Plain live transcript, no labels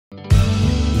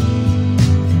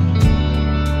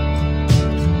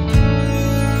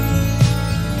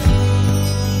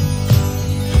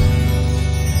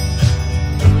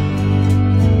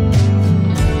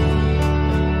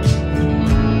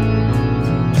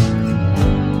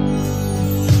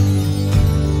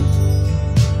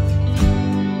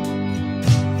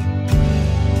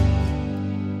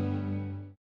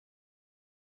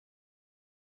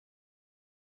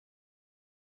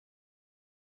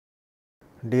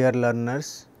Dear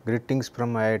learners, greetings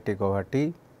from IIT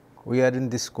Guwahati. We are in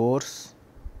this course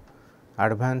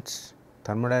Advanced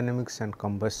Thermodynamics and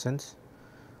Combustions,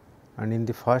 and in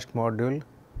the first module,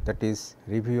 that is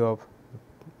review of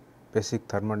basic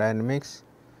thermodynamics,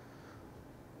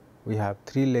 we have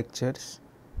 3 lectures.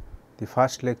 The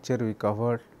first lecture we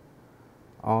covered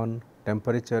on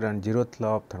temperature and zeroth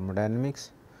law of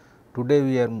thermodynamics. Today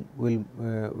we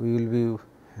will be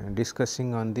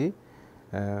discussing on the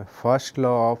first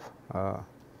law of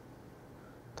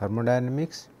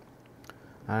thermodynamics,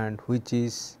 and which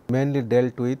is mainly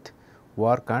dealt with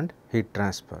work and heat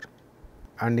transfer.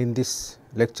 And in this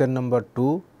lecture number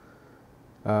 2,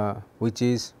 which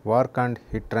is work and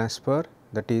heat transfer,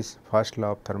 that is first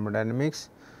law of thermodynamics,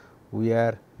 we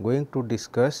are going to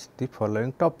discuss the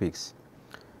following topics.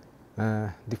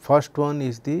 The first one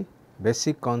is the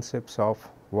basic concepts of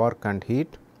work and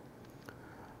heat.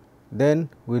 Then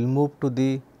we will move to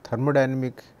the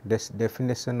thermodynamic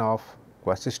definition of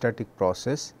quasi-static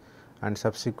process and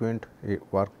subsequent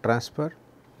work transfer.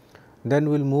 Then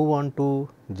we will move on to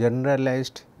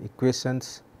generalized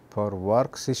equations for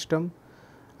work system,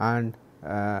 and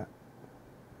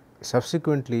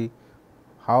subsequently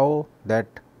how that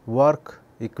work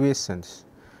equations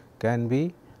can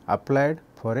be applied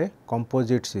for a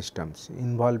composite systems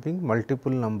involving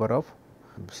multiple number of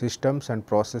systems and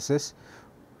processes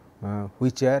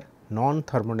which are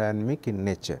non-thermodynamic in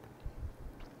nature.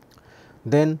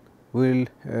 Then we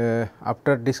will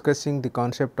after discussing the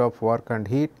concept of work and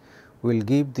heat, we will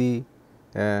give the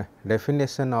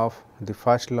definition of the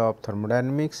first law of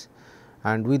thermodynamics,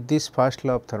 and with this first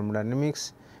law of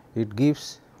thermodynamics it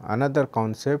gives another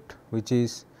concept which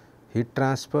is heat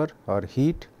transfer or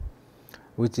heat,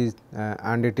 which is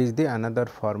and it is the another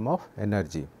form of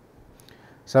energy.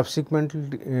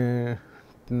 Subsequently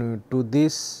to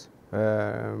this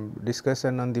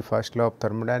discussion on the first law of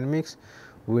thermodynamics,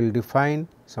 we will define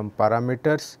some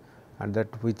parameters, and that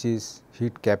which is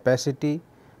heat capacity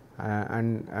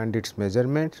and its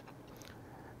measurement,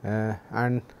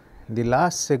 and the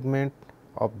last segment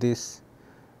of this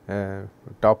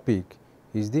topic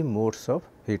is the modes of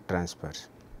heat transfer.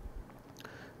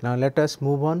 Now, let us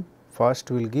move on.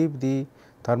 First, we will give the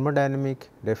thermodynamic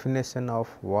definition of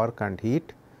work and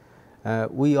heat.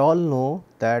 We all know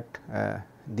that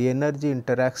the energy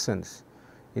interactions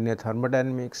in a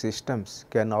thermodynamic systems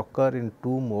can occur in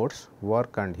 2 modes,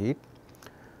 work and heat,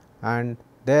 and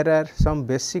there are some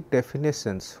basic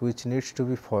definitions which needs to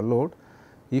be followed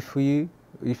if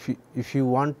you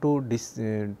want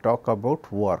to talk about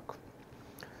work.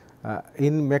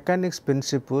 In mechanics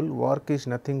principle, work is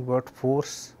nothing but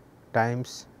force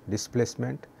times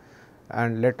displacement,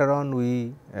 and later on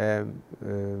we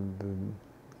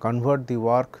convert the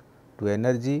work to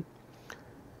energy.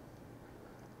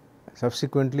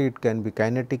 Subsequently, it can be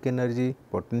kinetic energy,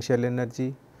 potential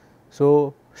energy.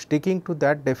 So, sticking to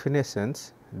that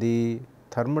definitions, the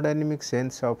thermodynamic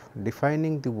sense of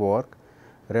defining the work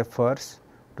refers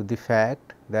to the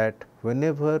fact that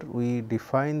whenever we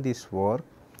define this work,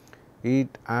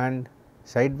 it and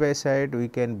side by side we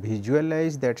can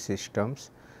visualize that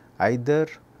systems either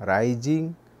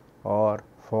rising or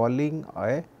falling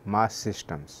a mass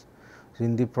systems. So,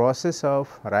 in the process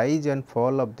of rise and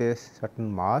fall of the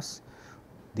certain mass,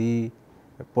 the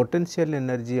potential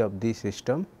energy of the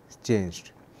system is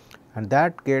changed, and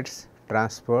that gets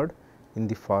transferred in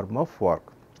the form of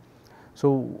work.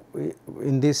 So,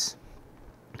 in this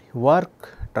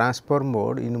work transfer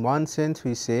mode, in one sense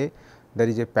we say there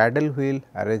is a paddle wheel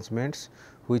arrangements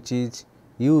which is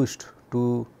used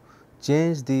to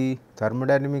change the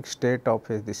thermodynamic state of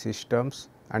the systems,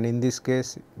 and in this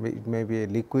case it may be a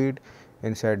liquid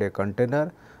inside a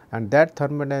container, and that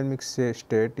thermodynamic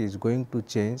state is going to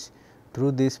change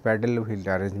through this paddle wheel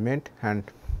arrangement, and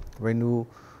when you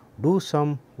do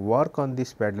some work on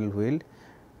this paddle wheel,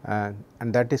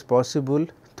 and that is possible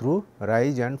through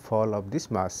rise and fall of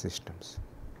these mass systems.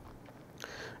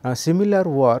 Now, similar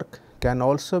work can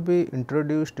also be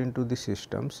introduced into the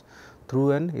systems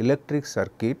through an electric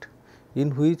circuit,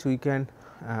 in which we can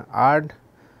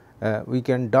we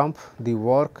can dump the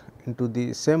work into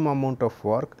the same amount of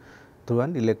work through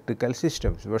an electrical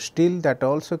system, but still that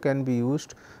also can be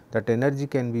used, that energy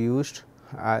can be used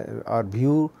or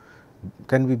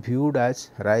can be viewed as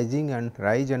rise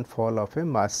and fall of a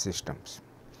mass systems.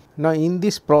 Now, in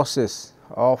this process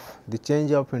of the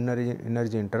change of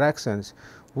energy interactions,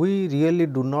 we really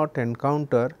do not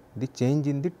encounter the change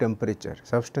in the temperature,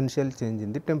 substantial change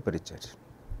in the temperatures.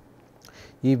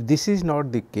 If this is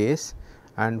not the case,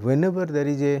 and whenever there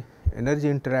is a energy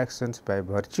interactions by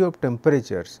virtue of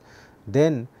temperatures,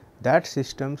 then that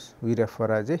systems we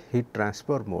refer as a heat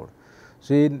transfer mode.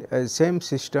 So, in same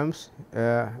systems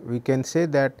we can say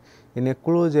that in a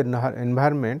closed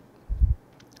environment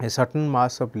a certain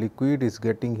mass of liquid is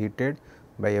getting heated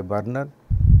by a burner.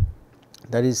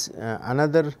 There is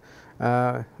another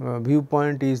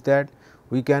viewpoint is that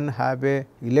we can have a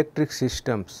electric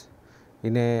systems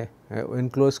in a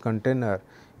enclosed container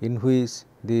in which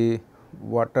the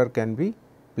water can be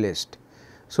placed.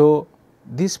 So,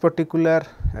 this particular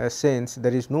sense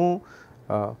there is no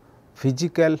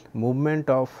physical movement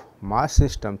of mass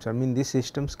systems. I mean, these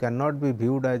systems cannot be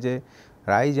viewed as a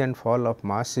rise and fall of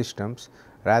mass systems,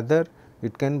 rather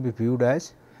it can be viewed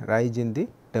as rise in the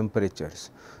temperatures.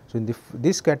 So, in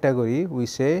this category we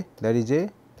say there is a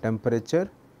temperature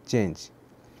change,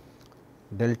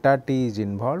 delta T is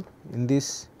involved. In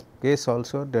this case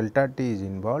also delta T is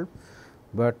involved,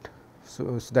 but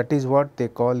so that is what they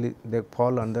call it, they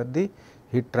fall under the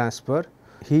heat transfer,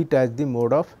 heat as the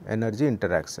mode of energy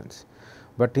interactions.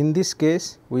 But in this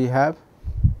case we have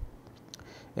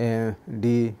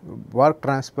the work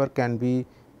transfer can be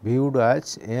viewed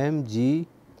as mg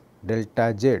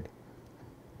delta z.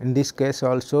 In this case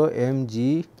also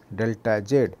mg delta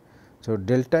z. So,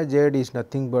 delta z is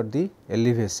nothing but the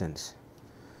elevations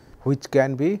which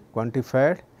can be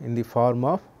quantified in the form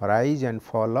of rise and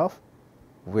fall of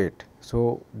weight.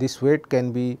 So, this weight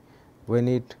can be when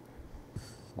it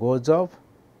goes up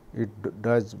it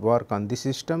does work on the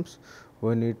systems,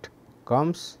 when it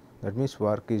comes that means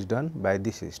work is done by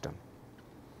the system.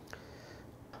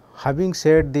 Having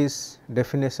said this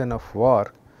definition of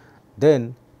work,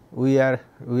 then we are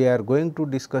going to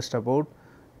discuss about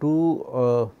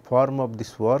two form of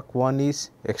this work. One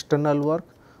is external work,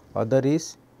 other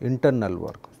is internal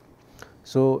work.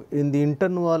 So, in the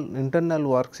internal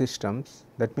work systems,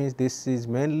 that means this is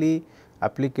mainly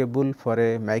applicable for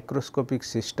a microscopic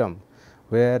system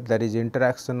where there is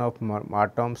interaction of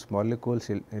atoms, molecules,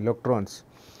 electrons,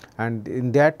 and in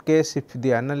that case if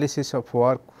the analysis of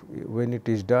work when it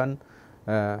is done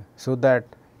so that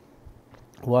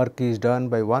work is done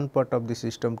by one part of the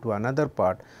system to another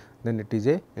part, then it is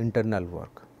a internal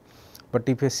work. But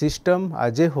if a system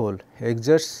as a whole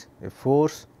exerts a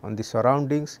force on the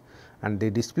surroundings and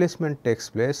the displacement takes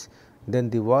place, then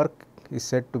the work is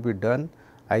said to be done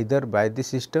either by the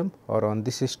system or on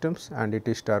the systems, and it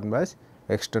is termed as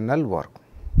external work.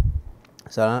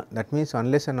 So, that means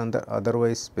unless and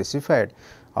otherwise specified,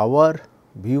 our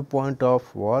viewpoint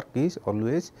of work is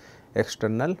always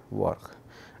external work,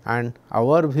 and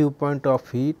our viewpoint of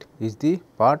heat is the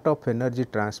part of energy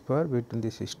transfer between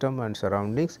the system and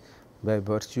surroundings by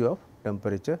virtue of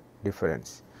temperature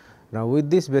difference. Now, with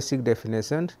this basic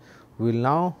definition, we will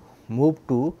now move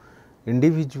to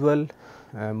individual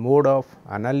mode of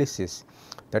analysis,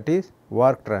 that is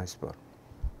work transfer.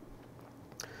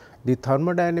 The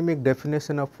thermodynamic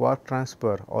definition of work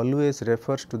transfer always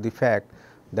refers to the fact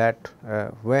that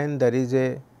when there is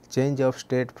a change of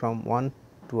state from one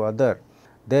to other,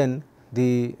 then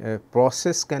the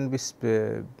process can be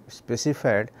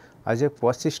specified as a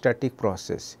quasi-static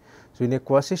process. So, in a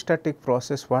quasi-static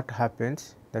process what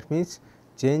happens, that means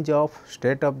change of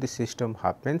state of the system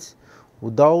happens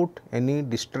without any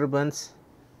disturbance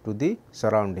to the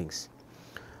surroundings.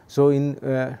 So, in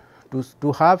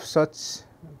to have such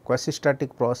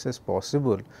quasi-static process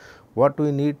possible, what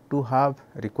we need to have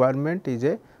requirement is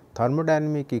a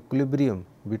thermodynamic equilibrium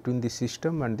between the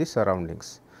system and the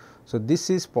surroundings. So, this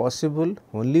is possible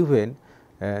only when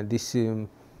the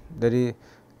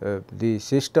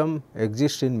system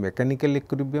exists in mechanical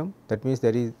equilibrium, that means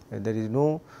there is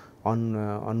no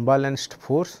unbalanced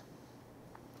force.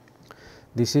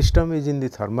 The system is in the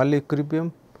thermal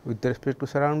equilibrium with respect to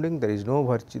surrounding, there is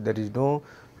no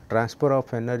transfer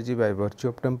of energy by virtue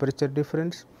of temperature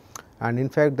difference, and in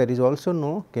fact there is also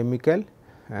no chemical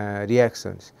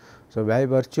reactions. So, by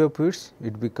virtue of which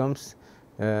it becomes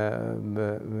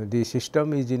the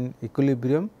system is in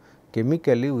equilibrium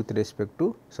chemically with respect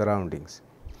to surroundings.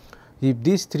 If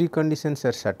these three conditions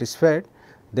are satisfied,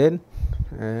 then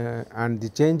and the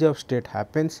change of state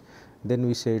happens, then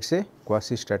we say it is a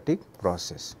quasi-static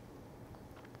process.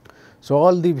 So,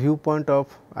 all the viewpoint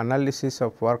of analysis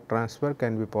of work transfer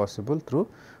can be possible through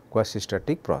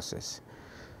quasi-static process.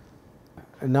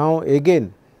 Now,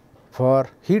 again for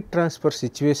heat transfer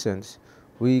situations,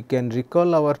 we can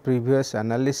recall our previous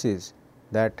analysis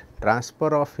that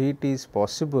transfer of heat is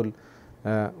possible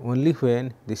only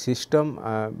when the system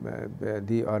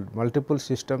the multiple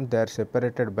systems they are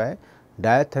separated by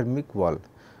diathermic wall.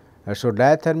 So,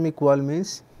 diathermic wall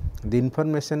means the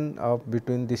information of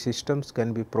between the systems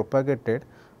can be propagated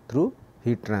through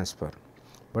heat transfer.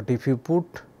 But if you put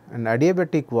an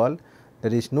adiabatic wall,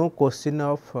 there is no question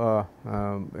of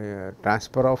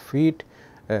transfer of heat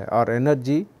or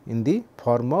energy in the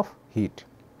form of heat.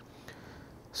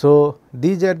 So,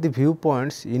 these are the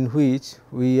viewpoints in which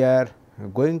we are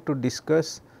going to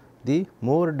discuss the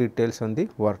more details on the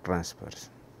work transfers.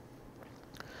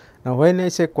 Now, when I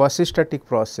say quasi static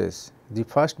process, the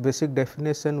first basic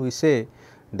definition we say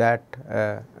that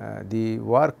the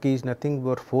work is nothing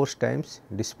but force times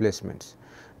displacements.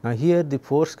 Now, here the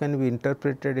force can be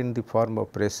interpreted in the form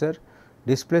of pressure,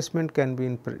 displacement can be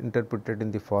interpreted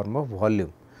in the form of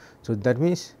volume. So, that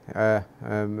means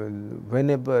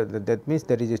whenever that means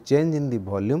there is a change in the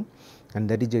volume and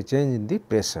there is a change in the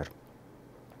pressure.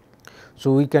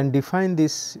 So, we can define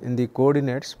this in the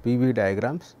coordinates PV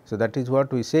diagrams. So, that is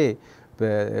what we say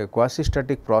quasi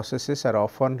static processes are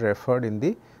often referred in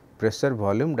the pressure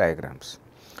volume diagrams.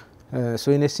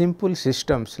 So, in a simple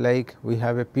systems like we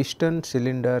have a piston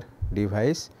cylinder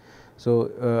device. So,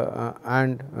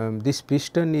 this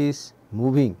piston is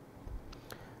moving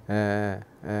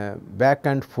back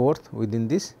and forth within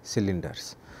these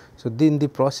cylinders. So, in the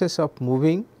process of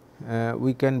moving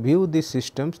we can view these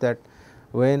systems that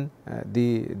when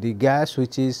the gas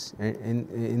which is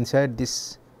inside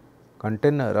this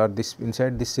container or this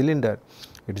inside this cylinder,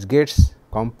 it gets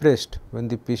compressed when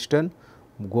the piston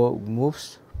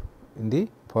moves in the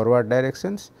forward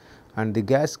directions, and the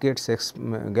gas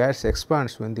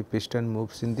expands when the piston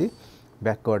moves in the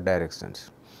backward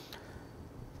directions.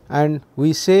 And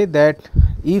we say that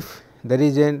if there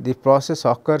is the process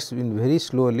occurs in very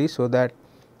slowly, so that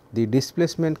the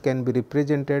displacement can be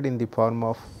represented in the form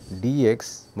of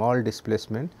dx, small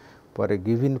displacement for a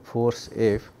given force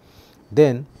F,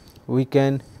 then we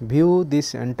can view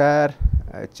this entire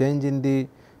change in the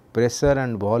pressure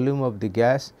and volume of the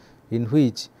gas, in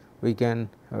which we can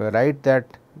write that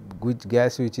which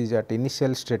gas which is at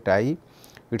initial state I,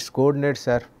 its coordinates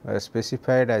are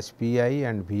specified as Pi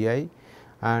and Vi,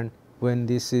 and when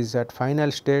this is at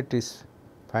final state, is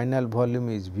final volume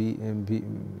is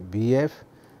Vf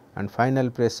and final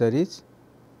pressure is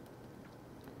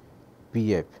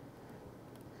Pf,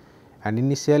 and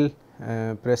initial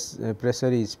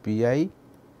pressure is Pi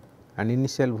and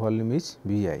initial volume is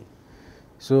Vi.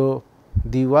 So,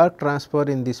 the work transfer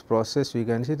in this process, we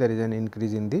can see there is an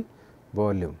increase in the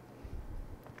volume,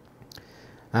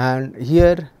 and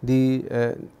here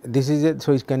the this is a,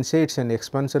 so you can say it is an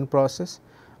expansion process.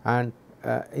 And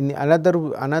in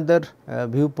another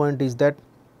viewpoint is that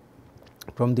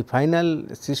from the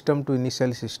final system to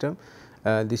initial system,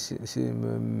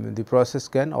 the process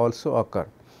can also occur.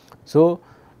 So,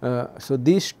 so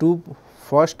these two,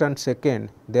 first and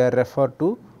second, they are referred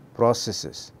to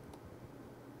processes.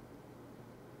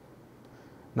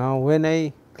 Now, when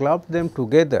I club them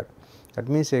together, that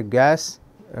means a gas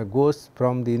goes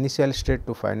from the initial state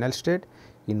to final state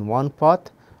in one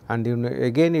path, and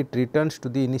again it returns to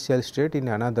the initial state in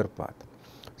another path.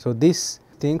 So, these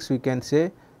things we can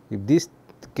say, if this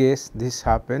case this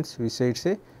happens, we say it is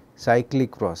a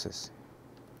cyclic process.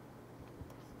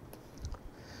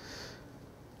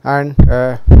 And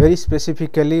very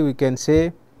specifically we can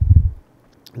say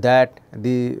that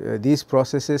these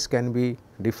processes can be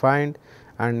defined,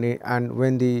 and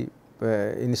when the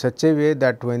in such a way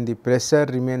that when the pressure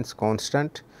remains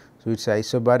constant, so it is a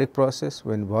isobaric process.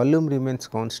 When volume remains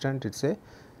constant, it is a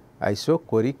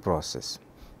isochoric process.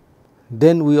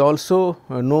 Then we also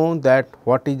know that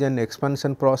what is an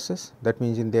expansion process. That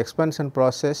means, in the expansion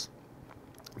process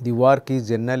the work is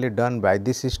generally done by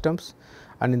the systems,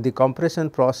 and in the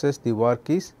compression process the work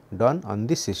is done on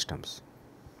the systems.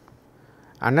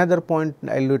 Another point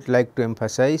I would like to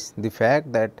emphasize the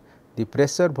fact that the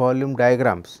pressure volume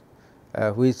diagrams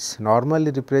which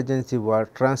normally represents the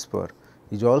work transfer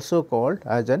is also called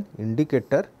as an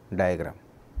indicator diagram.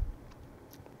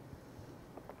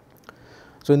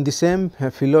 So, in the same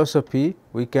philosophy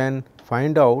we can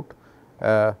find out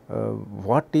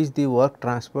what is the work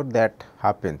transfer that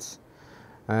happens.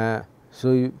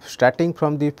 So, starting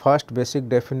from the first basic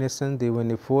definition,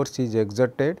 when a force is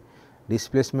exerted,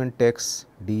 displacement takes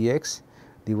dx,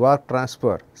 the work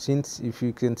transfer, since if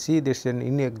you can see this is an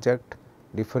inexact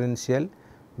differential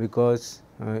because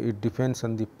it depends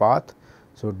on the path.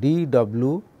 So,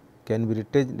 dw can be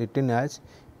written as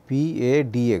Pa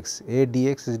dx, A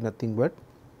dx is nothing but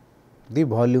the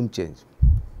volume change,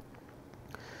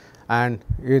 and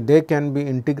they can be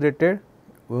integrated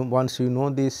once you know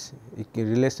this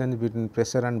relation between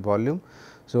pressure and volume.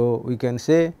 So, we can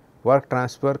say work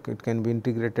transfer, it can be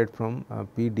integrated from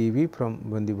P dV from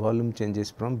when the volume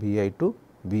changes from Vi to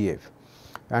Vf,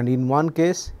 and in one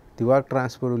case the work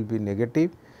transfer will be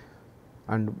negative,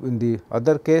 and in the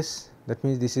other case, that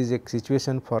means this is a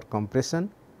situation for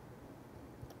compression.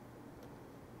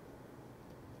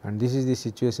 and this is the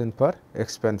situation for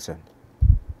expansion.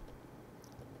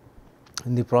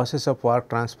 In the process of work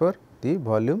transfer, the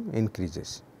volume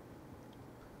increases.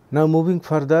 Now, moving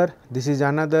further, this is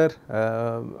another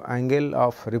angle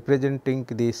of representing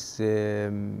this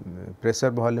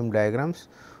pressure volume diagrams,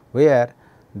 where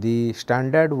the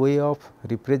standard way of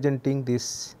representing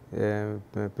this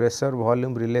pressure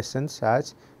volume relations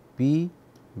as P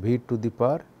V to the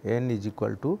power n is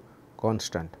equal to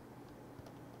constant.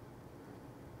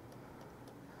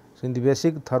 So, in the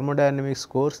basic thermodynamics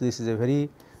course, this is a very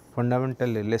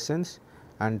fundamental relations,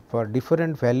 and for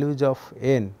different values of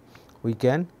n we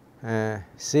can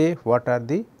say what are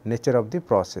the nature of the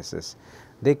processes.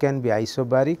 They can be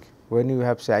isobaric. When you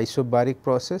have say isobaric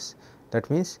process, that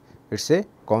means it is a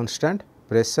constant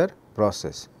pressure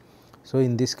process. So,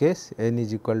 in this case n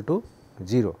is equal to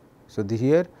 0. So,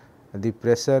 here the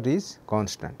pressure is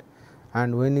constant,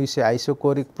 and when you say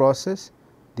isochoric process,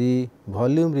 the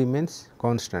volume remains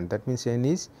constant, that means n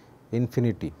is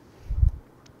infinity.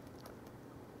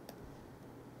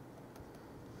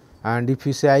 And if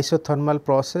you say isothermal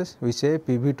process, we say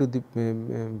PV to the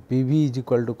PV is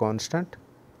equal to constant,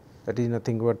 that is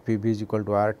nothing but PV is equal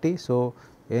to RT. So,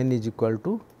 n is equal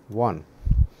to 1.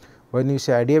 When you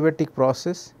say adiabatic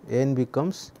process, n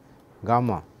becomes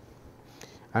gamma,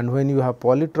 and when you have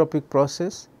polytropic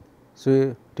process,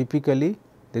 so typically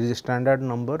there is a standard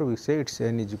number, we say it is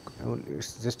n is equal, it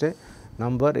is just a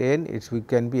number n, it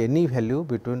can be any value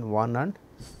between 1 and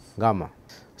gamma.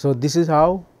 So, this is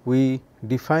how we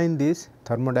define these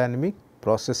thermodynamic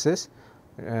processes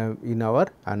in our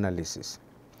analysis.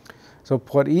 So,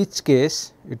 for each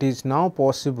case it is now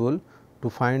possible to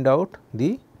find out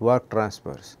the work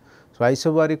transfers. So,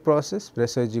 isobaric process,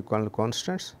 pressure is equal to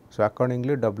constants. So,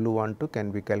 accordingly W12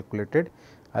 can be calculated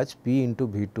as P into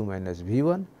V2 minus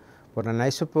V1. For an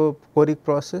isochoric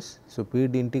process, so P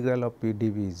d integral of P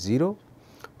dV is 0.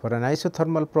 For an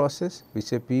isothermal process, we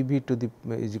say P v to the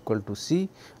is equal to C,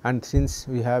 and since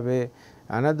we have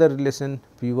another relation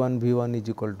P 1 V 1 is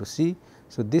equal to C.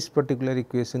 So, this particular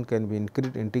equation can be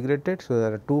integrated. So,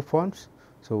 there are two forms.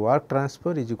 So, work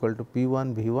transfer is equal to P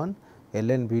 1 V 1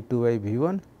 ln V 2 by V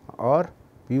 1 or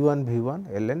P 1 V 1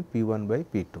 ln P 1 by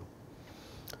P 2.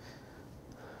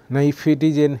 Now, if it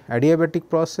is an adiabatic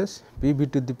process, P v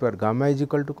to the power gamma is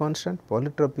equal to constant,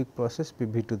 polytropic process P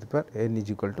v to the power n is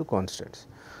equal to constants.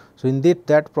 So, in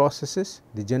that processes,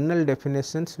 the general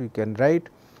definitions we can write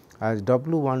as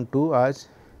W12 as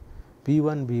P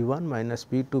 1 V 1 minus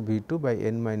P 2 V 2 by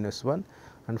n minus 1,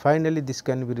 and finally, this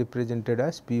can be represented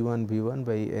as P 1 V 1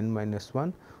 by n minus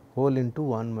 1 whole into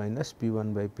 1 minus P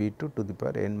 1 by P 2 to the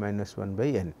power n minus 1 by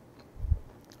n.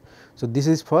 So, this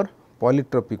is for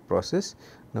polytropic process.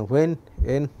 Now, when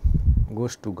n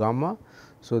goes to gamma,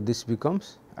 so this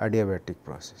becomes adiabatic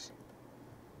process.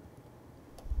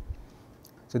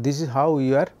 So, this is how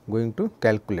we are going to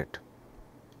calculate.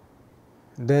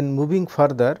 Then moving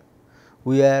further,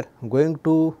 we are going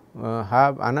to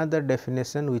have another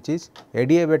definition, which is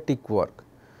adiabatic work.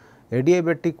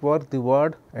 Adiabatic work, the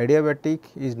word adiabatic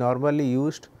is normally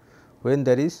used when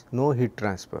there is no heat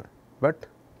transfer, but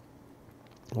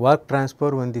work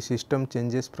transfer when the system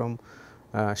changes from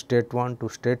state 1 to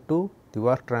state 2, the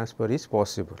work transfer is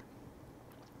possible.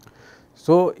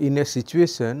 So, in a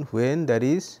situation when there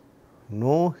is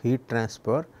no heat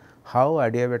transfer, how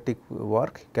adiabatic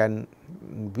work can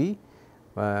be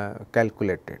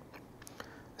calculated.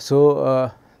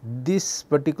 So, this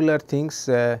particular things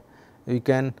we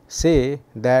can say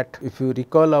that if you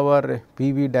recall our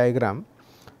PV diagram.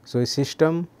 So, a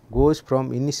system goes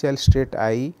from initial state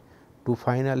I to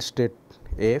final state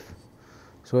F.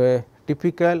 So, a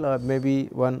typical maybe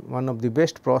one of the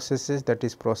best processes, that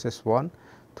is process 1.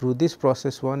 Through this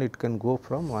process 1, it can go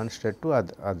from one state to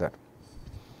other.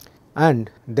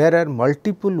 And there are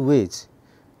multiple ways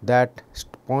that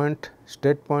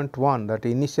state point 1, that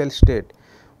initial state,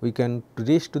 we can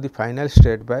reach to the final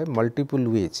state by multiple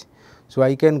ways. So,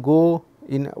 I can go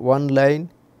in one line,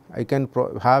 I can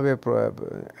have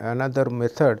another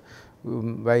method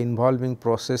by involving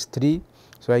process 3.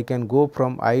 So, I can go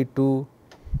from I to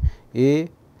A,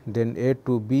 then A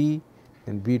to B,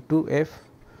 then B to F,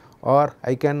 or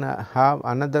I can have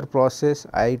another process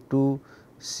I to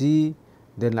C,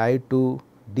 then I to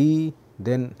D,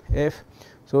 then F.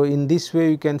 So, in this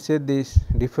way you can say this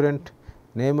different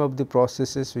name of the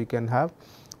processes we can have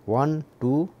 1,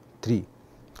 2, 3.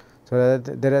 So,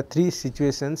 there are 3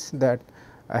 situations that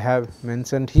I have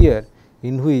mentioned here,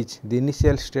 in which the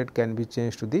initial state can be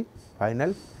changed to the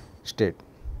final state.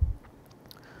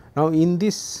 Now, in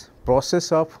this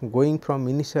process of going from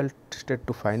initial state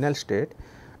to final state,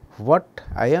 what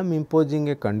I am imposing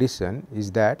a condition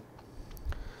is that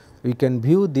we can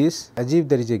view this as if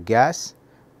there is a gas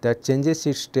that changes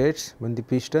its states when the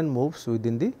piston moves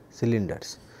within the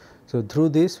cylinders. So, through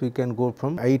this we can go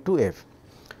from I to F.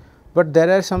 But there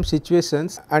are some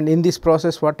situations, and in this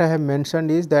process what I have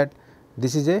mentioned is that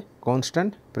this is a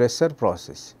constant pressure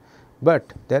process,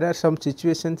 but there are some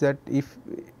situations that if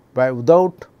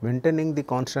without maintaining the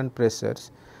constant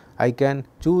pressures I can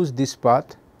choose this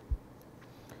path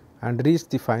and reach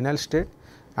the final state,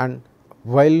 and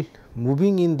while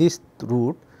moving in this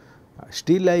route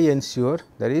still I ensure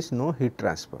there is no heat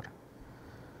transfer.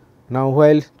 Now,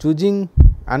 while choosing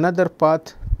another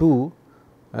path too,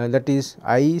 that is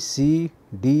I, C,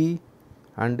 D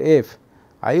and F,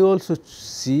 I also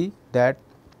see that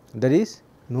there is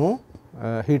no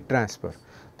heat transfer.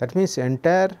 That means,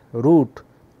 entire route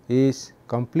is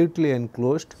completely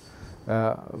enclosed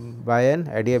by an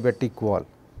adiabatic wall,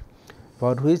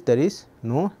 for which there is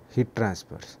no heat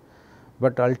transfers.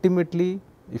 But ultimately,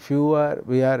 if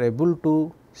we are able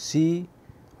to see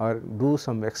or do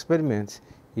some experiments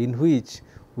in which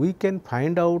we can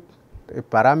find out a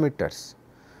parameters,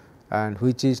 and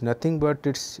which is nothing but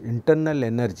its internal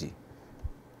energy,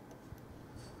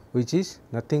 which is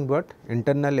nothing but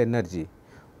internal energy.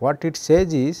 What it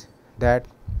says is that,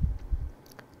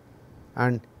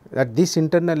 and that this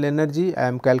internal energy I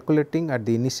am calculating at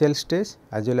the initial stage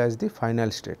as well as the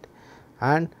final state,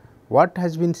 and what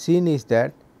has been seen is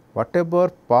that whatever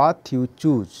path you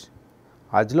choose,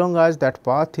 as long as that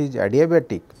path is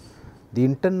adiabatic, the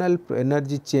internal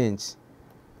energy change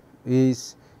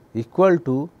is equal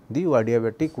to the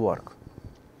adiabatic work.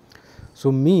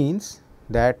 So, means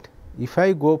that if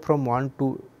I go from 1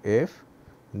 to F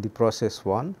in the process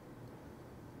 1,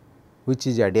 which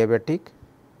is adiabatic,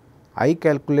 I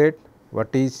calculate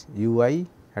what is ui,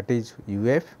 that is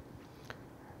uf.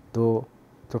 So,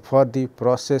 for the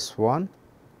process 1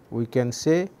 we can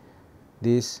say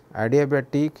this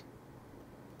adiabatic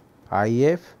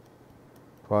if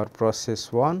for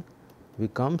process 1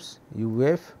 becomes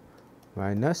uf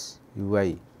minus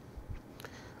ui,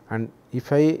 and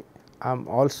if I am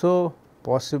also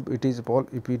possible,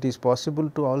 if it is possible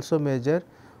to also measure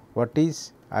what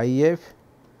is if,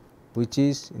 which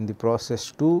is in the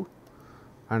process 2,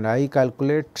 and I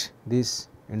calculate this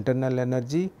internal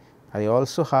energy, I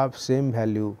also have same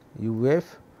value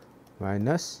uf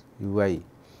minus ui,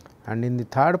 and in the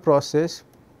third process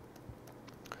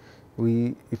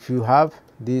if you have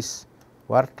this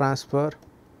work transfer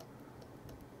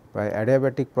by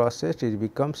adiabatic process, it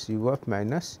becomes uf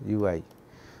minus ui.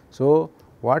 So,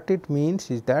 what it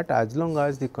means is that as long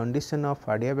as the condition of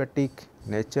adiabatic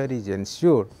nature is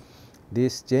ensured,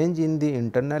 this change in the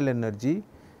internal energy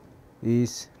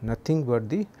is nothing but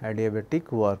the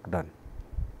adiabatic work done.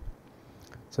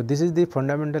 So, this is the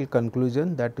fundamental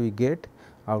conclusion that we get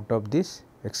out of this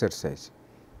exercise.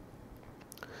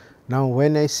 Now,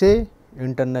 when I say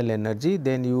internal energy,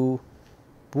 then you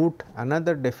put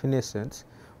another definitions,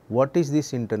 what is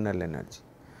this internal energy.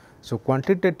 So,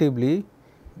 quantitatively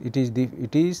it is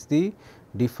the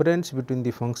difference between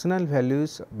the functional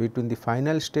values between the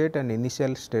final state and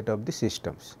initial state of the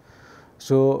systems.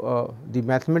 So, the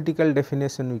mathematical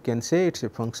definition we can say it is a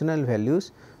functional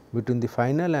values between the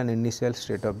final and initial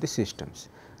state of the systems,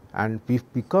 and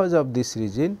because of this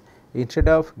reason, instead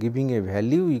of giving a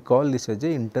value we call this as a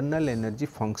internal energy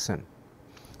function.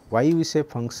 Why we say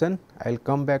function, I will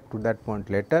come back to that point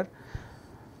later,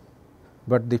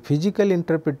 but the physical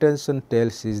interpretation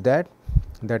tells is that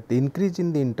the increase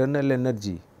in the internal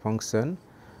energy function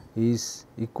is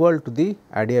equal to the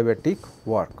adiabatic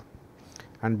work,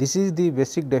 and this is the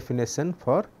basic definition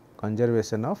for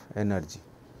conservation of energy.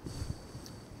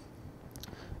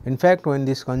 In fact, when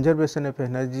this conservation of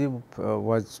energy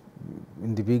was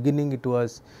in the beginning, it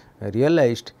was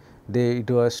realized,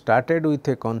 it was started with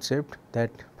a concept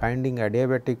that finding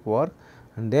adiabatic work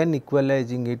and then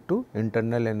equalizing it to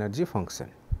internal energy function.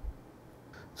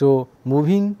 So,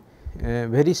 moving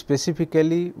very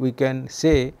specifically, we can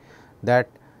say that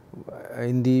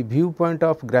in the viewpoint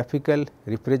of graphical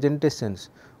representations,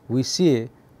 we see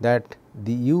that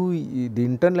the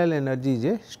internal energy is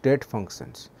a state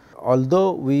functions.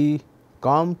 Although we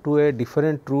come to a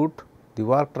different route, the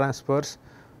work transfers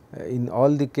in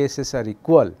all the cases are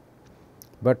equal,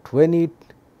 but when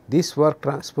this work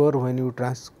transfer, when you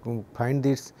find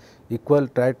this equal,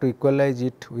 try to equalize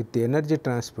it with the energy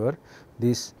transfer,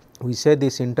 this we say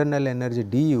this internal energy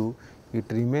du, it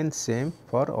remains same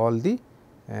for all the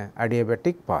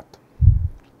adiabatic path,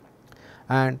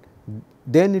 and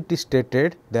then it is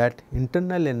stated that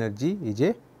internal energy is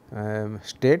a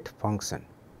state function.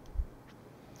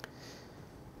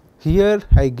 Here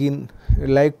I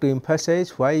like to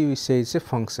emphasize why we say it is a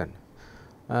function.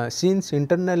 since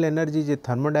internal energy is a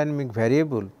thermodynamic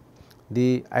variable,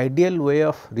 the ideal way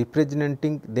of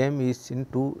representing them is in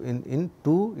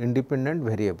two independent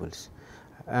variables.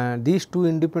 These two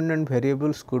independent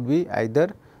variables could be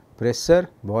either pressure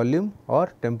volume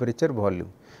or temperature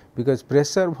volume, because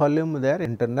pressure volume they are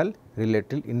internally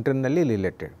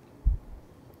related.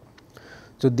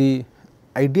 So, the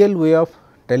ideal way of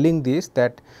telling this,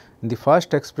 that in the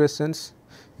first expressions,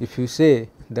 if you say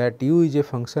that u is a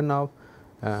function of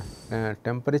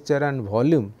temperature and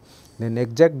volume, then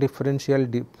exact differential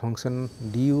function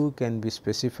du can be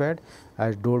specified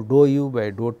as dou u by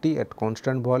dou t at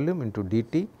constant volume into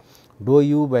dt, dou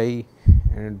u by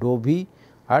dou v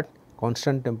at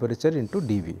constant temperature into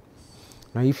dV.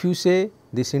 Now, if you say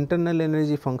this internal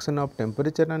energy function of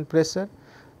temperature and pressure,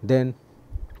 then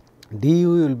du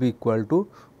will be equal to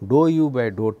dou u by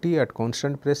dou t at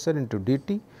constant pressure into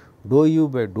dt, dou u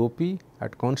by dou p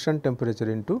at constant temperature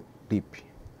into dP.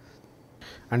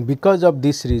 And because of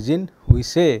this reason, we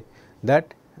say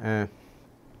that the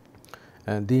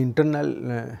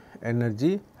internal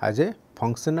energy has a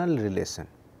functional relation.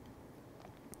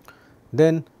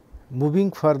 Then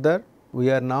moving further,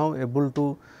 we are now able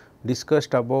to discuss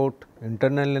about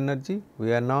internal energy,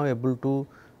 we are now able to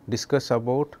discuss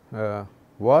about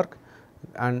work,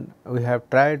 and we have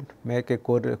tried make a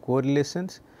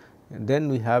correlations, then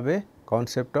we have a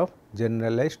concept of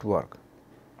generalized work.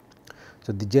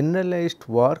 So, the generalized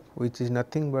work, which is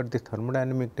nothing but the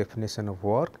thermodynamic definition of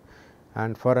work,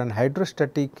 and for an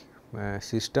hydrostatic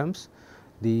systems,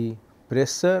 the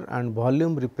pressure and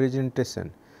volume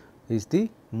representation is the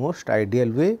most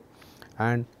ideal way,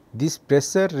 and this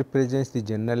pressure represents the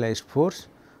generalized force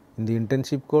in the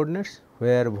intensive coordinates,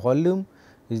 where volume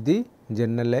is the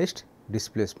generalized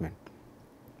displacement.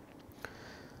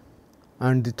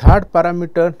 And the third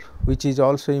parameter, which is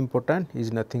also important,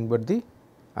 is nothing but the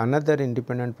another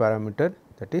independent parameter,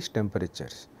 that is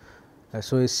temperatures.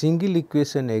 So, a single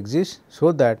equation exists,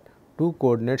 so that two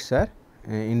coordinates are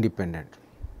independent.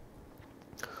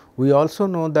 We also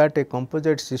know that a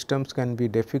composite systems can be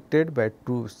depicted by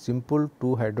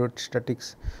two hydrostatic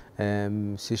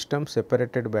systems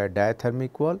separated by a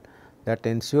diathermic wall that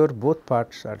ensure both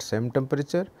parts at same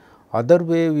temperature. Other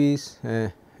way is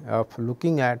of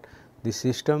looking at the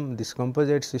system, this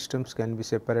composite systems can be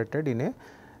separated in a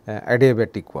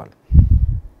adiabatic wall.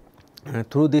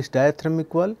 Through this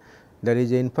diathermic wall, there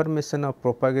is a information of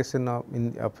propagation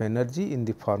of energy in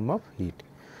the form of heat.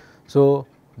 So,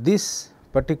 this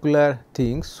particular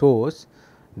thing shows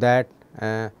that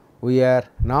we are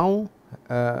now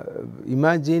we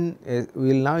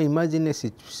will now imagine a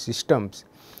systems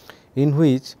in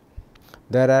which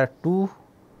there are two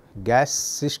gas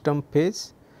system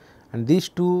phase, and these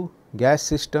two gas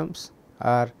systems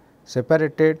are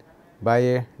separated by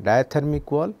a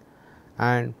diathermic wall,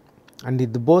 and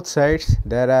in both sides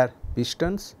there are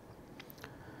pistons.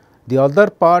 The other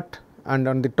part, and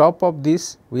on the top of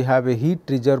this we have a heat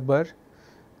reservoir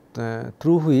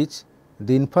through which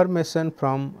the information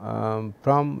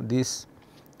from this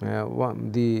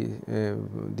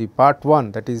the part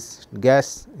 1, that is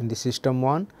gas in the system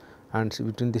 1 and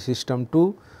between the system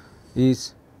 2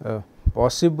 is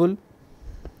possible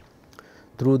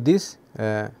through this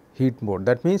heat mode.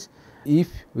 That means, if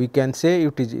we can say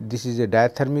this is a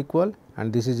diathermic wall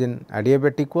and this is an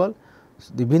adiabatic wall,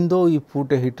 even though you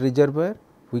put a heat reservoir,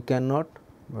 we cannot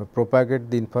propagate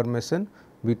the information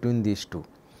between these two.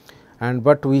 And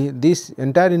but this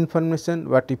entire information,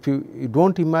 but if you do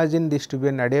not imagine this to be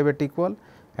an adiabatic wall,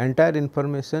 entire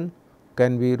information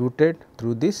can be routed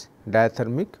through this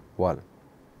diathermic wall.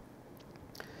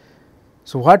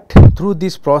 So, what through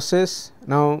this process,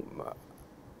 now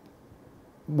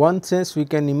one sense we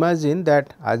can imagine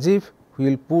that as if we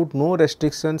will put no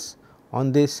restrictions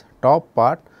on this top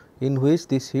part in which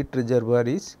this heat reservoir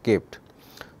is kept.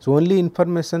 So, only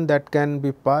information that can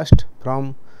be passed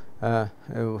from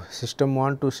system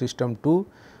 1 to system 2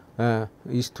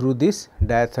 is through this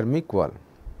diathermic wall.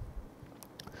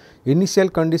 Initial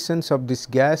conditions of this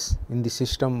gas in the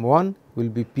system 1 will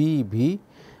be P V,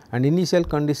 and initial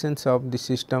conditions of the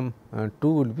system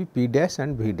 2 will be P dash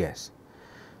and V dash.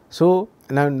 So,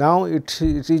 now it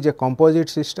is a composite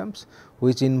systems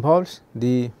which involves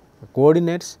the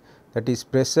coordinates, that is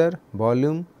pressure,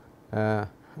 volume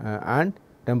and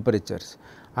temperatures.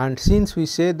 And since we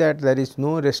say that there is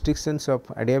no restrictions of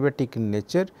adiabatic in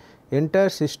nature, entire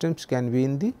systems can be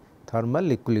in the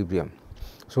thermal equilibrium.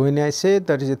 So, when I say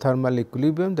there is a thermal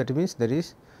equilibrium, that means there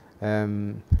is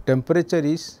temperature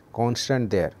is constant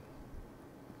there.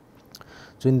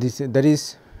 So, in this there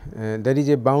is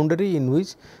a boundary in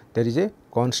which there is a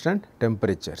constant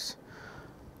temperatures.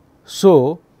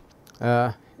 So,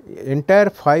 entire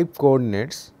 5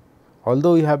 coordinates,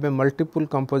 although we have a multiple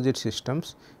composite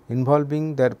systems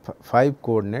involving their 5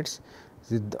 coordinates,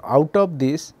 out of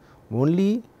this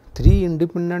only 3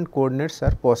 independent coordinates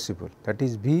are possible, that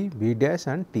is v, v dash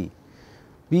and t.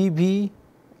 P, v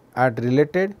are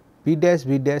related, p dash,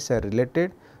 v dash are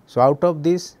related. So, out of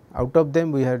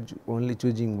them we are only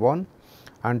choosing one,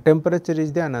 and temperature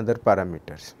is the another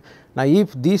parameters. Now,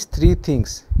 if these 3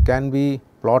 things can be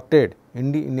plotted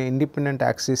in independent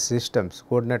axis systems,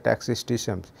 coordinate axis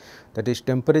systems, that is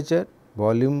temperature,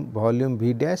 volume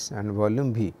v dash and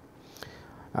volume v.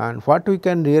 And what we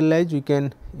can realize, we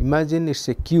can imagine it is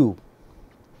a cube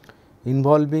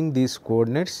involving these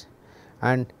coordinates,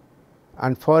 and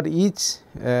for each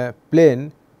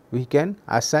plane we can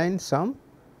assign some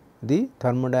the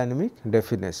thermodynamic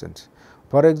definitions.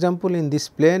 For example, in this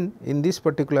plane, in this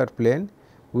particular plane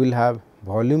we will have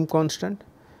volume constant,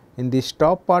 in this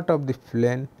top part of the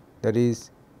plane that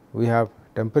is we have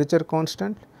temperature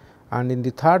constant, and in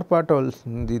the third part of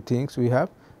the things we have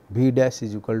v dash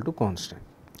is equal to constant.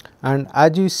 And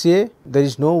as you say, there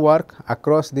is no work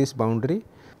across this boundary.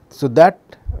 So, that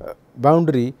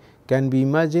boundary can be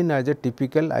imagined as a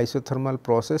typical isothermal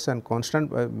process and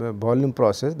constant volume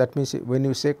process. That means, when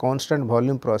you say constant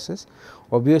volume process,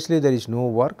 obviously there is no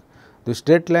work. The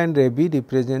straight line ray B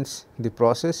represents the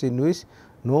process in which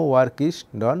no work is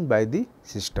done by the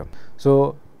system.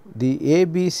 So, the A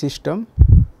B system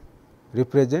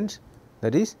represents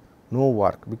there is no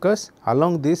work, because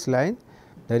along this line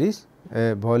there is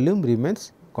volume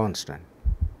remains constant.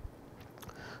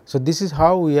 So, this is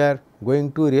how we are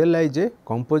going to realize a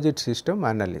composite system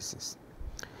analysis.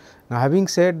 Now, having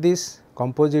said this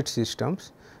composite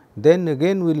systems, then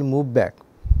again we will move back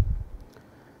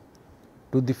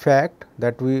to the fact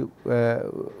that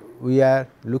we are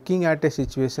looking at a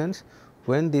situations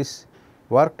when this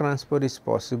work transfer is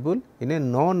possible in a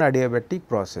non-adiabatic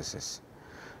processes.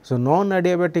 So,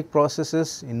 non-adiabatic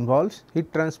processes involves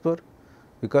heat transfer,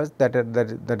 because that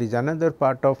is another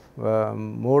part of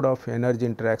mode of energy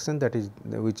interaction, that is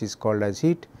which is called as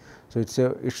heat. So,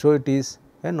 it is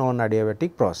a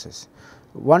non-adiabatic process.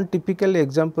 One typical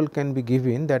example can be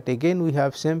given, that again we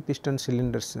have same piston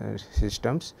cylinder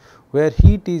systems where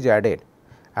heat is added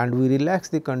and we relax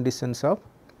the conditions of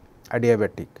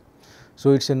adiabatic.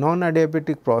 So, it is a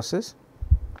non-adiabatic process,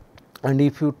 and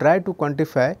if you try to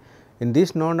quantify in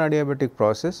this non-adiabatic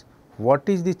process what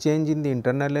is the change in the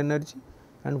internal energy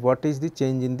and what is the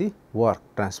change in the work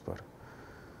transfer.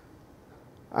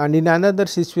 And in another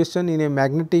situation, in a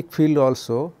magnetic field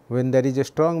also, when there is a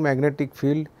strong magnetic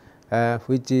field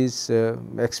which is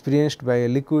experienced by a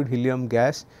liquid helium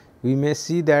gas, we may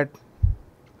see that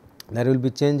there will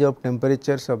be change of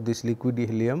temperatures of this liquid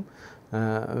helium.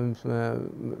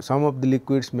 Some of the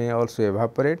liquids may also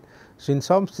evaporate. So, in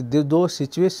some those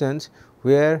situations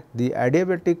where the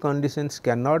adiabatic conditions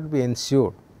cannot be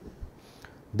ensured,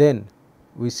 then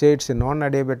we say it is a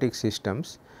non-adiabatic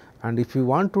systems, and if you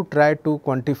want to try to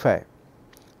quantify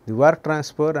the work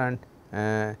transfer and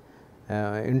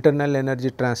internal energy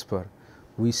transfer,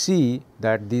 we see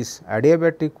that this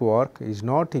adiabatic work is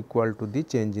not equal to the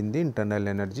change in the internal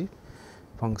energy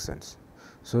functions.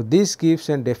 So, this gives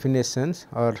a definitions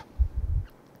or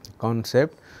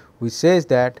concept which says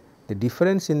that the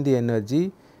difference in the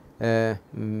energy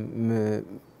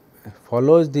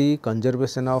follows the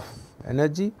conservation of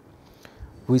energy,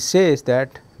 which says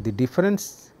that the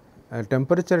difference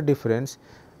temperature difference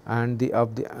and the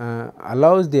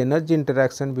allows the energy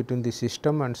interaction between the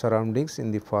system and surroundings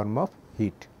in the form of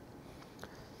heat.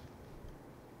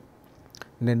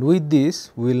 Then with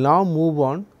this we will now move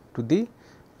on to the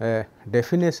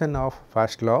definition of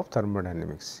first law of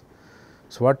thermodynamics.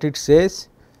 So, what it says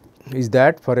is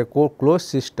that for a closed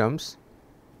systems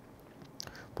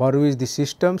for which the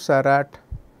systems are at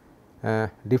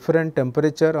different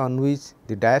temperature on which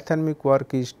the diathermic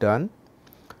work is done,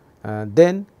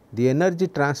 then the energy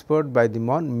transferred by the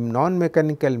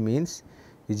non-mechanical means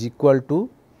is equal to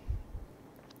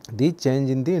the change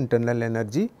in the internal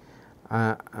energy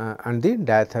and the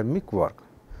diathermic work.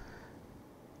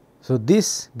 So,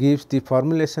 this gives the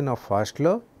formulation of first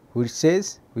law, which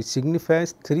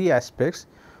signifies 3 aspects.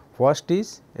 First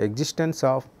is existence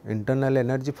of internal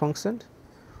energy function,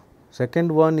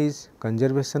 second one is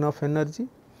conservation of energy,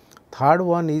 third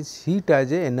one is heat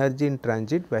as a energy in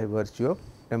transit by virtue of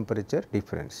temperature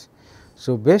difference.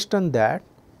 So, based on that,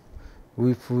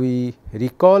 if we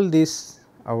recall this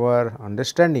our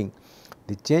understanding,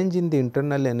 the change in the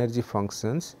internal energy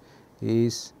functions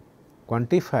is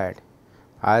quantified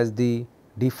as the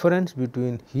difference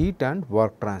between heat and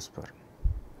work transfer.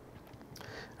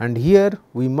 And here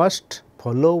we must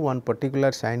follow one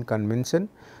particular sign convention,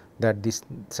 that this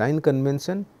sign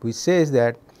convention which says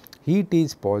that heat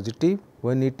is positive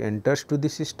when it enters to the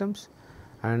systems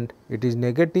and it is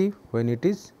negative when it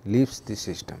is leaves the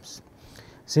systems.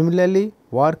 Similarly,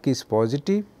 work is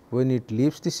positive when it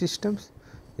leaves the systems.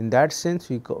 In that sense,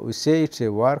 we say it is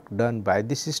a work done by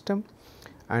the system,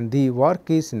 and the work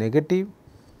is negative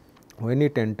when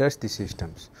it enters the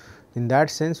systems. In that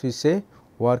sense, we say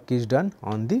work is done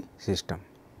on the system.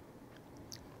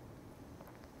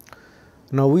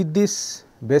 Now, with these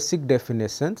basic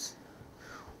definitions,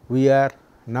 we are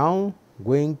now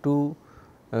going to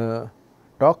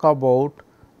talk about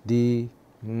the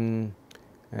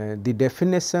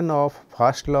definition of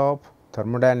first law of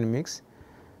thermodynamics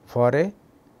for a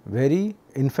very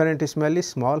infinitesimally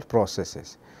small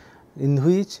processes, in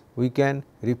which we can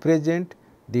represent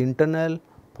the internal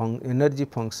energy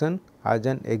function as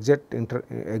an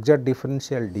exact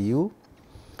differential du,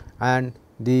 and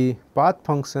the path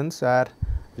functions are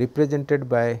represented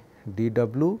by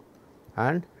dw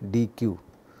and dq,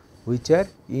 which are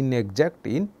inexact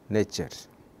in nature.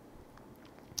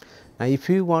 Now, if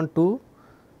you want to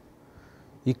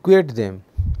equate them,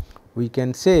 we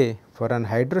can say for an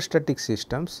hydrostatic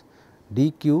systems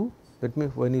dq, that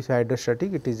means when you say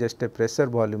hydrostatic, it is just a pressure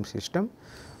volume system,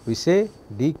 we say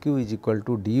dq is equal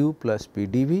to du plus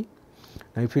pdv.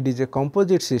 Now, if it is a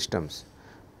composite systems,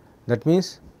 that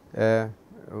means there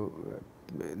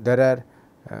are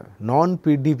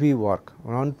non-PdV work.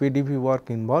 Non-PdV work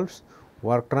involves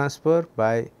work transfer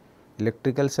by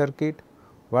electrical circuit,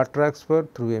 work transfer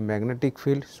through a magnetic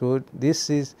field. So, this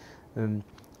is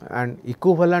an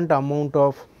equivalent amount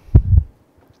of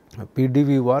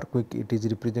PdV work, which it is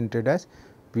represented as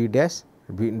P dash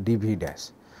dV dash.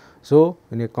 So,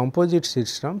 in a composite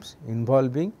systems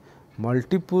involving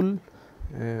multiple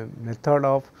method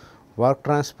of work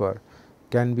transfer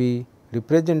can be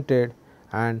represented,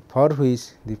 and for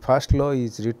which the first law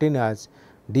is written as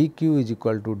dq is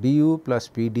equal to du plus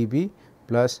pdv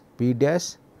plus p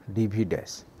dash dv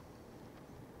dash.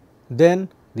 Then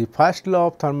the first law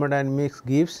of thermodynamics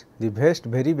gives the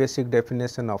very basic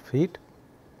definition of heat,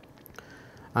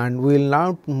 and we will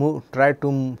now try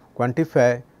to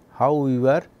quantify how we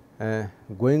were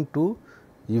going to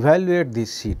evaluate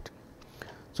this heat.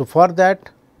 So, for that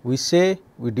we say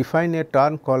we define a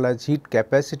term called as heat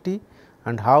capacity,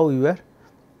 and how we were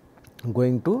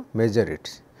going to measure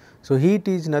it. So, heat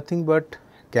is nothing but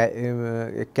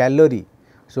a calorie.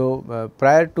 So,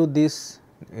 prior to this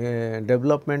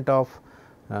development of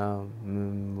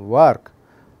work,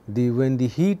 when the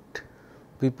heat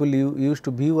people used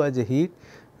to view as a heat,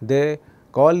 they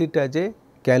call it as a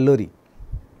calorie.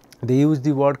 They use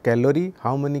the word calorie,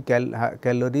 how many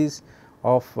calories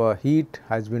of heat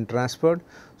has been transferred.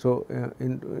 So,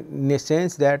 in a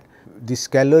sense that this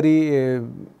calorie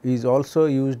is also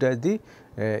used as the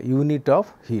unit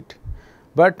of heat.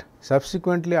 But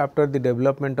subsequently, after the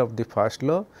development of the first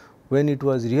law, when it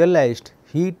was realized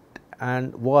heat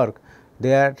and work,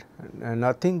 they are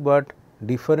nothing but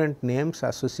different names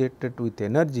associated with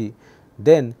energy,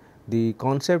 then the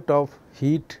concept of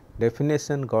heat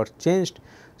definition got changed.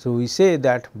 So, we say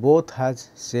that both has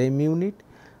same unit,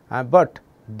 but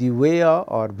the way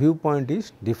or viewpoint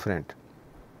is different.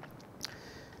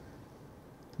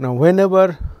 Now,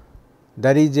 whenever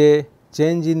there is a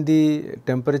change in the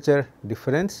temperature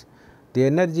difference, the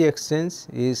energy exchange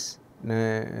is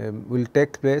will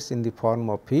take place in the form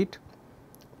of heat,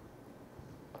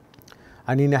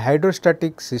 and in a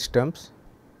hydrostatic systems,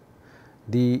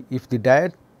 if the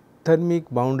diathermic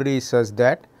boundary is such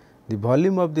that the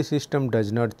volume of the system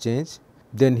does not change,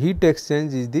 then heat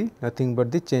exchange is the nothing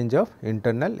but the change of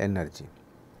internal energy.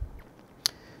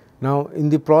 Now, in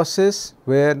the process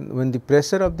when the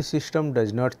pressure of the system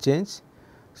does not change,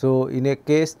 so in a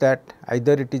case that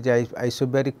either it is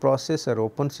isobaric process or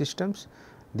open systems,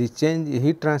 the change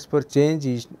heat transfer change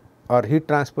is or heat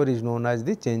transfer is known as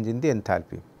the change in the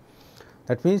enthalpy.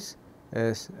 That means,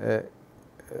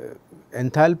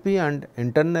 enthalpy and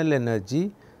internal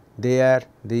energy, they are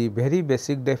the very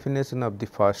basic definition of the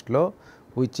first law,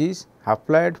 which is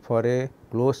applied for a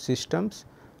closed systems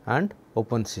and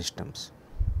open systems.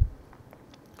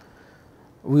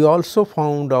 We also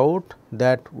found out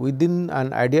that within an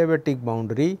adiabatic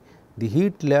boundary, the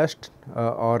heat lost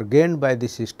or gained by the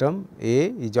system A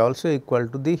is also equal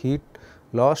to the heat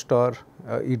lost or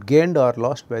it gained or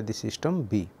lost by the system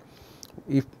B,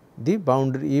 if the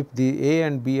boundary, if the A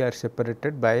and B are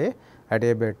separated by a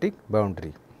adiabatic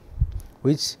boundary,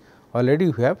 which already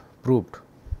we have proved.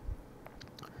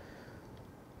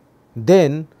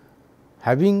 Then,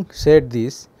 having said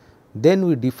this, then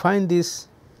we define this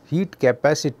heat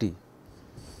capacity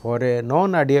for a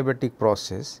non-adiabatic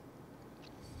process,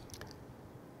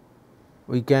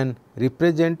 we can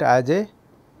represent as a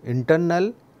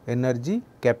internal energy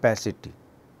capacity.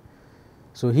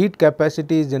 So, heat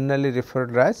capacity is generally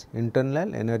referred as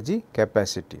internal energy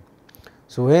capacity.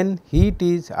 So, when heat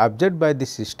is absorbed by the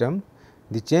system,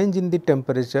 the change in the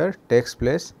temperature takes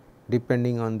place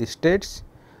depending on the states,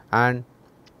 and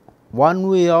one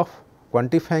way of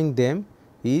quantifying them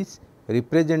is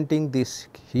representing this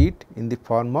heat in the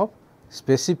form of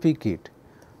specific heat,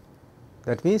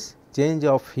 that means change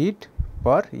of heat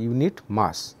per unit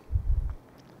mass.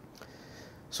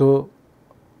 So,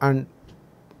 and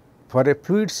for a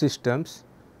fluid systems,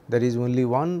 there is only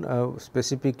one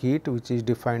specific heat which is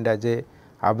defined as a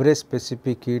average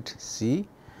specific heat C,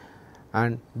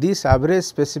 and this average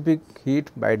specific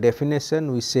heat by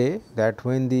definition we say that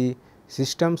when the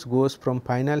systems goes from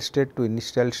final state to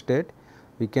initial state,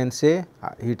 we can say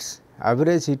its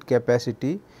average heat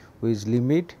capacity which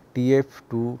limit T f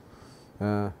to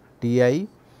T I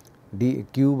d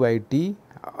q by T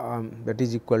that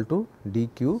is equal to d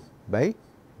q by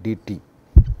d T.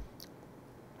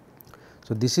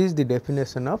 So, this is the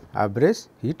definition of average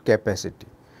heat capacity.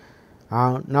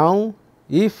 Now,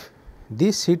 if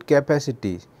this heat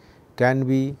capacity can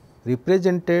be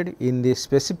represented in the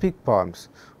specific forms,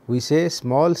 we say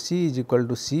small c is equal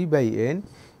to C by n,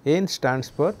 n stands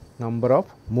for number of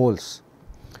moles,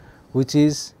 which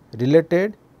is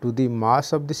related to the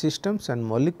mass of the systems and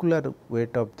molecular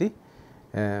weight of the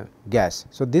gas.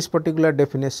 So, this particular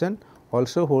definition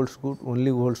also holds good,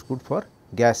 only holds good for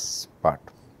gas part.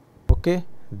 Okay.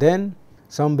 Then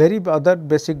some very other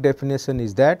basic definition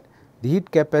is that the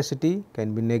heat capacity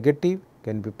can be negative,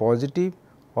 can be positive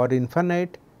or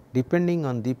infinite depending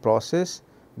on the process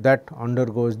that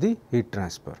undergoes the heat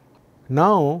transfer.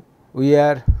 Now, we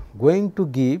are going to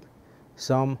give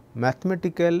some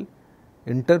mathematical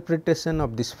interpretation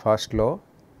of this first law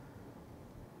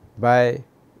by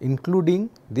including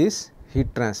this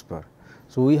heat transfer.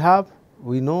 So,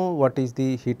 we know what is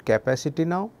the heat capacity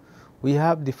now. We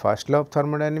have the first law of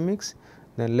thermodynamics,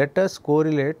 then let us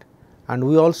correlate, and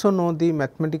we also know the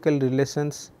mathematical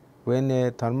relations when a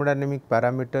thermodynamic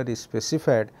parameter is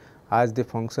specified as the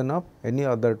function of any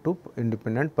other two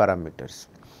independent parameters.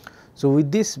 So,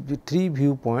 with these three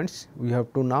viewpoints, we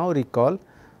have to now recall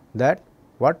that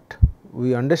what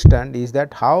we understand is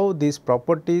that how these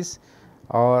properties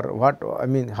or what I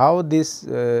mean how these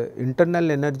internal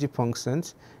energy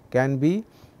functions can be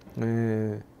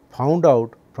found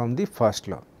out from the first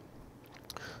law.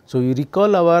 So, you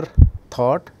recall our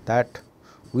thought that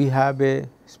we have a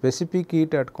specific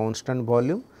heat at constant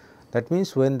volume, that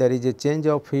means when there is a change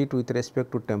of heat with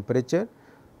respect to temperature,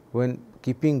 when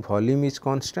keeping volume is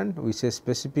constant we say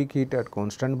specific heat at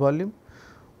constant volume.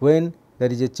 When there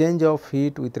is a change of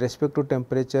heat with respect to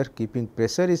temperature keeping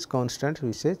pressure is constant,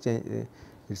 we say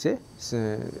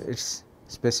it's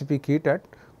specific heat at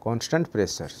constant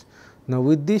pressures. Now,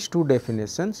 with these two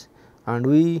definitions, and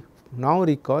we now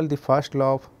recall the first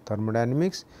law of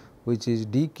thermodynamics, which is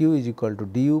dq is equal to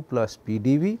du plus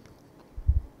pdv,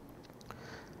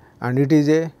 and it is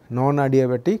a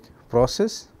non-adiabatic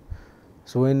process.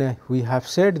 So, when we have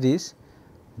said this,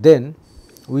 then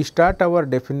we start our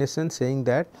definition saying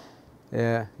that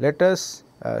let us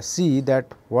see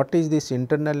that what is this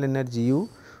internal energy U.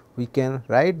 We can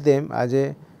write them as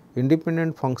a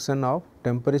independent function of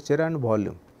temperature and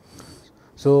volume.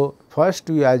 So, first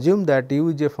we assume that U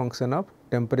is a function of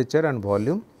temperature and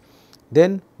volume,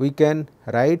 then we can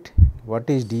write what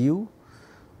is du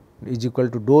is equal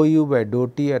to dou u by dou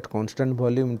t at constant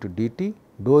volume into dt,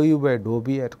 dou u by dou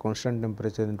b at constant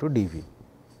temperature into dv.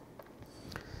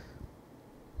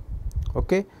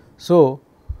 Okay. So,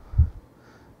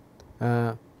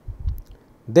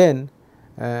 then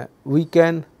we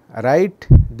can write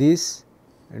this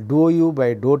dou u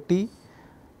by dou t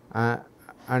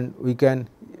and we can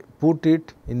put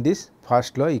it in this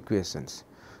first law equations.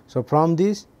 So, from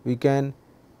this we can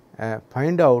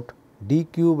find out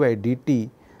dq by dt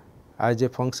as a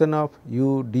function of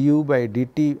u du by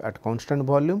dt at constant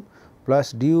volume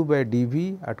plus du by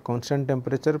dv at constant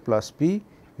temperature plus p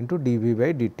into dv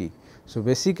by dt. So,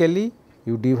 basically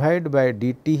you divide by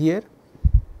dt here,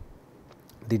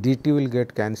 the dt will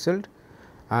get cancelled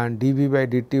and dv by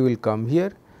dt will come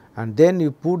here, and then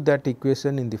you put that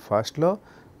equation in the first law.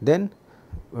 Then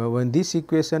when this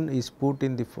equation is put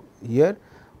in the here,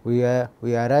 we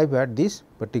arrive at this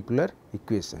particular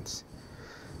equations.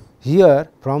 Here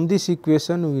from this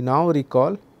equation we now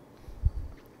recall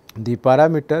the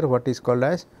parameter what is called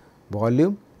as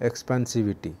volume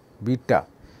expansivity beta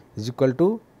is equal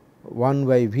to 1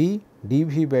 by V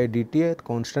dV by dt at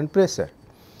constant pressure.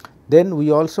 Then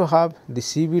we also have the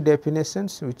Cv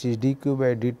definitions, which is dq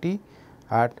by dt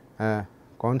at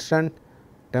constant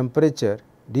temperature,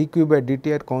 dq by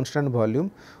dt at constant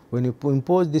volume. When you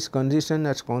impose this condition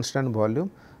as constant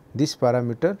volume, this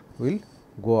parameter will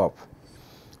go up.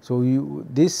 So,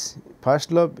 this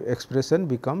first law expression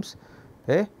becomes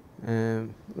a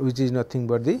which is nothing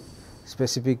but the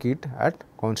specific heat at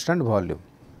constant volume.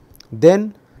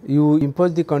 Then you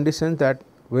impose the condition that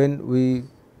when we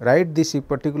write this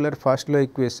particular first law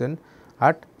equation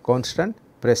at constant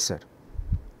pressure.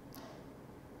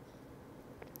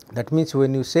 That means,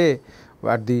 when you say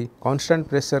at the constant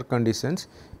pressure conditions,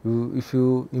 if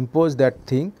you impose that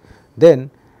thing, then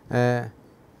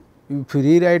if you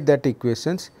rewrite that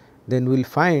equations, then we will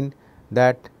find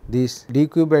that this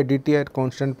dq by dt at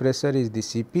constant pressure is the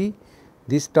Cp,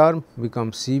 this term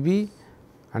becomes Cv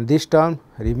and this term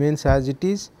remains as it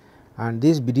is, and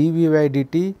this dV by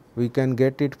dt we can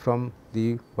get it from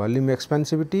the volume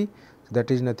expansivity,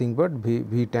 that is nothing but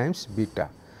V times beta.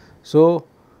 So,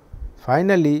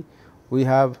 finally, we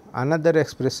have another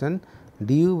expression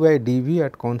du by dV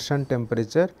at constant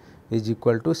temperature is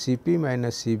equal to Cp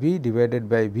minus Cv divided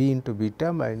by V into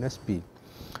beta minus P.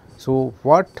 So,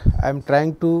 what I am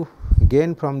trying to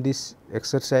gain from this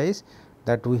exercise,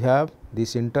 that we have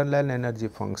this internal energy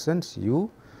functions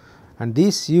u, and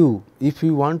this u, if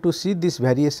you want to see this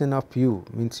variation of u,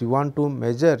 means you want to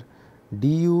measure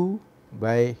du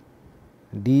by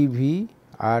dV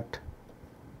at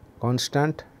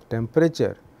constant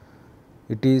temperature,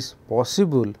 it is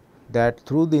possible that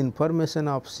through the information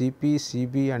of Cp,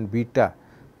 Cv and beta,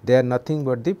 they are nothing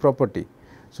but the property.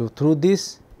 So, through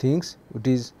these things it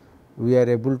is we are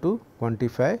able to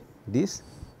quantify this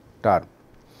term.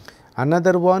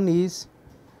 Another one is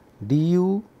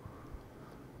du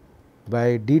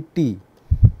by dt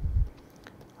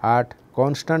at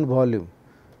constant volume,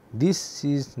 this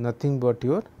is nothing but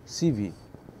your Cv.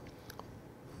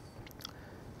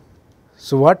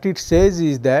 So, what it says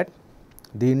is that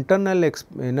the internal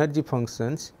energy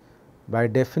functions, by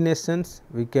definitions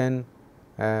we can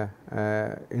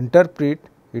interpret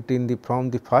it in the from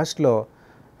the first law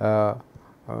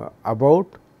about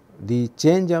the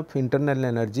change of internal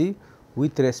energy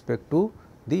with respect to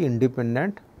the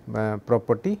independent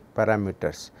property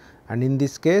parameters, and in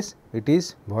this case it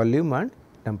is volume and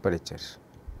temperatures.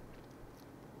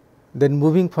 Then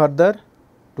moving further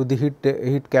to the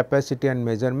heat capacity and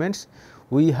measurements,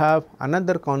 we have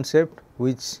another concept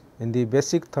which in the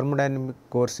basic thermodynamic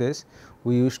courses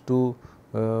we used to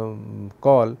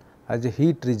call as a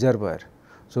heat reservoir.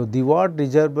 So, the word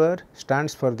reservoir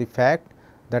stands for the fact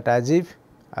that as if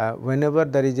whenever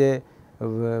there is a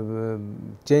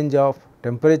change of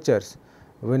temperatures,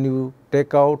 when you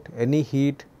take out any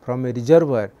heat from a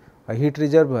reservoir, a heat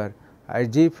reservoir,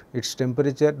 as if its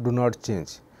temperature do not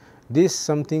change. This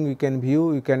something we can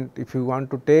view, you can, if you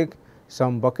want to take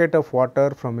some bucket of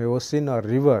water from a ocean or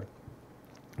river,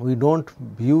 we do not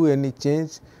view any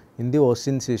change in the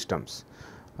ocean systems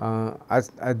as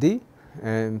the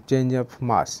change of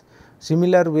mass.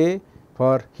 Similar way,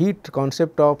 for heat,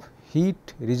 concept of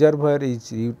heat reservoir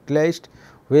is utilized,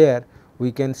 where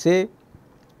we can say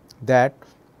that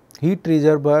heat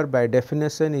reservoir by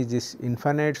definition is this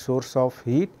infinite source of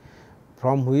heat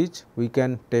from which we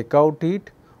can take out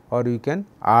heat or we can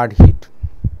add heat.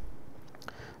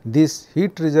 This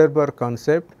heat reservoir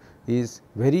concept is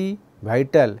very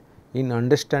vital in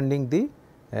understanding the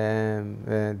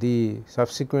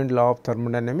subsequent law of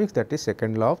thermodynamics, that is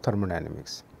second law of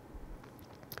thermodynamics.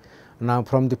 Now,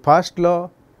 from the first law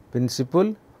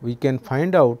principle we can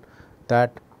find out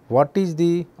that what is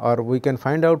the, or we can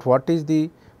find out what is the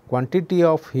quantity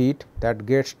of heat that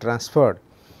gets transferred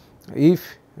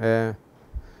if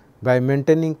by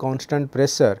maintaining constant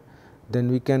pressure, then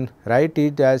we can write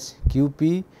it as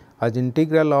Qp as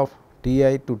integral of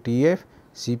Ti to Tf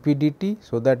Cp dt.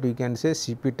 So, that we can say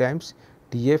Cp times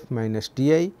Tf minus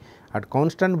Ti. At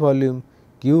constant volume,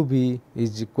 Qb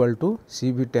is equal to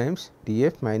Cb times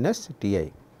Tf minus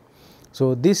Ti.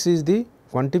 So, this is the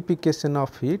quantification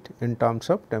of heat in terms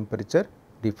of temperature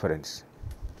difference.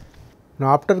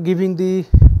 Now, after giving the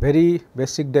very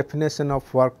basic definition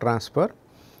of work transfer,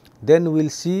 then we will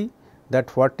see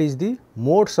that what is the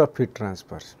modes of heat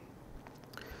transfer.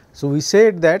 So, we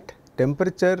said that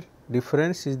temperature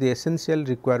difference is the essential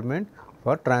requirement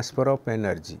for transfer of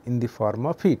energy in the form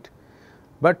of heat,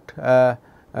 but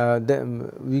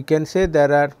we can say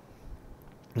there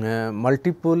are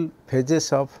multiple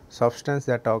phases of substance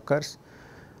that occurs.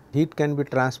 Heat can be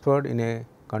transferred in a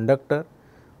conductor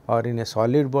or in a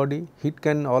solid body. Heat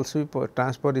can also be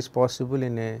transfer is possible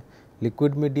in a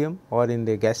liquid medium or in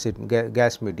the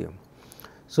gas medium.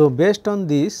 So, based on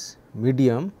this,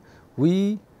 medium,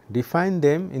 we define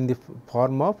them in the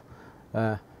form of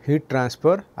heat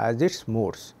transfer as its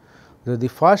modes. So, the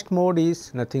first mode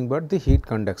is nothing but the heat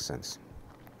conductions.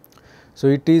 So,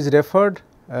 it is referred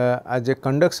as a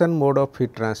conduction mode of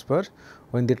heat transfer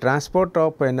when the transport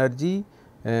of energy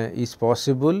is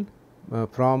possible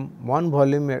from one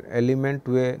volume element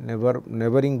to a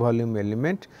neighboring volume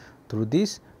element through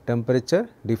this temperature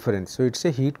difference. So, it is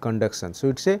a heat conduction. So,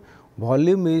 it is a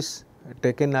volume is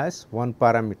taken as one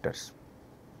parameters.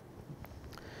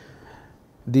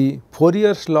 The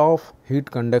Fourier's law of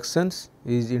heat conductions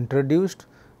is introduced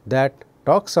that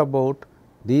talks about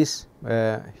this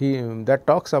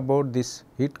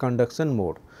heat conduction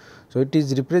mode. So, it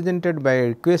is represented by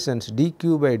equations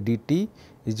dq by dt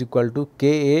is equal to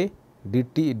Ka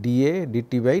dt dA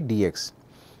dt by dx,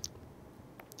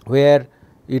 where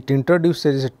it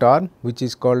introduces a term which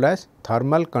is called as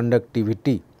thermal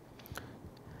conductivity,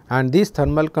 and this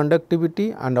thermal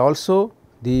conductivity and also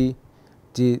the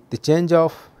change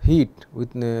of heat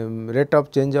with rate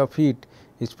of change of heat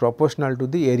is proportional to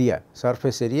the area,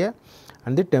 surface area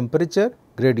and the temperature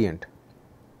gradient.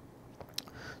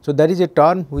 So, there is a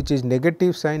term which is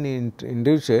negative sign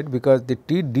induced because the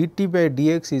dt by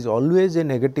dx is always a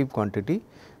negative quantity,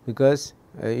 because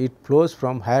it flows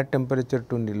from higher temperature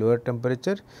to the lower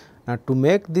temperature. Now, to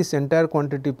make this entire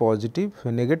quantity positive,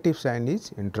 a negative sign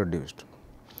is introduced.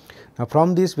 Now,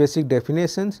 from these basic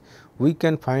definitions, we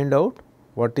can find out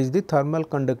what is the thermal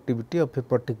conductivity of a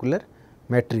particular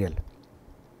material,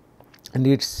 and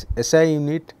its SI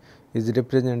unit is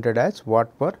represented as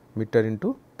watt per meter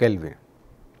into Kelvin.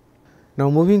 Now,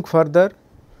 moving further,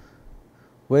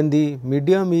 when the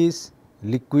medium is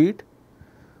liquid,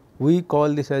 we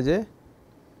call this as a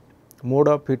mode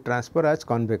of heat transfer as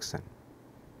convection,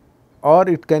 or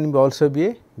it can also be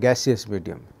a gaseous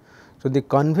medium. So, the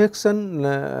convection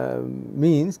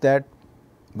means that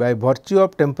by virtue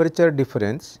of temperature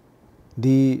difference,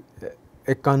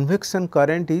 a convection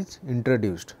current is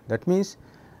introduced. That means,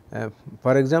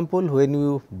 for example, when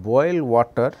you boil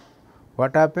water,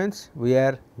 what happens? We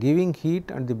are giving heat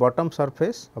at the bottom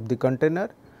surface of the container.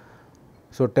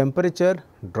 So, temperature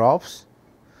drops.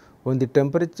 When the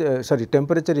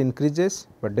temperature increases,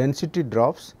 but density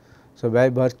drops. So, by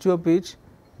virtue of which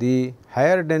the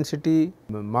higher density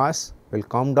mass will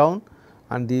come down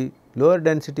and the lower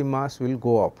density mass will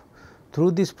go up.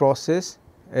 Through this process,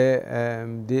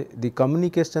 the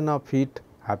communication of heat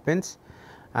happens,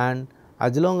 and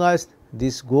as long as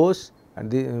this goes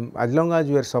and as long as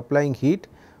we are supplying heat,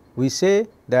 we say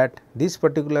that this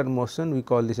particular motion we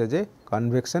call this as a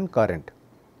convection current.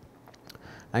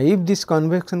 And if this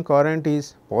convection current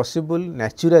is possible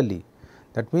naturally,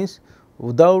 that means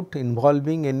without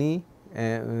involving any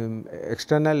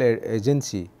external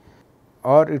agency,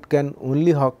 or it can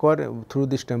only occur through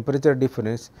this temperature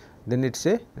difference, then it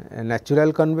is a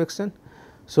natural convection.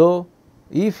 So,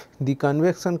 if the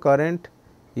convection current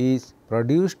is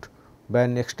produced by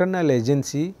an external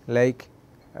agency like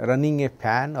running a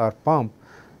fan or pump,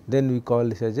 then we call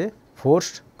this as a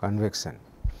forced convection.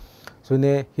 So, in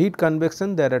a heat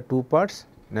convection there are two parts,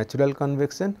 natural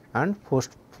convection and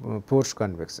forced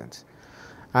convections,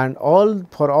 and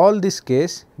for all this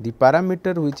case the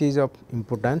parameter which is of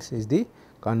importance is the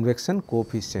convection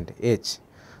coefficient H.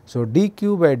 So,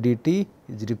 dq by dt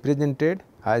is represented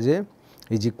as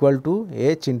is equal to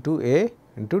H into A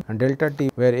into delta T,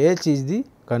 where H is the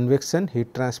convection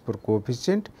heat transfer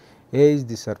coefficient, A is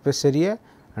the surface area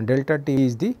and delta T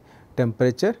is the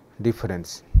temperature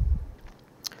difference.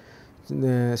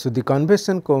 So, the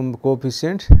convection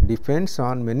coefficient depends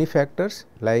on many factors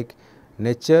like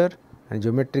nature and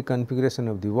geometric configuration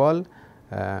of the wall,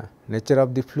 nature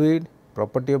of the fluid,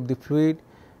 property of the fluid,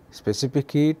 specific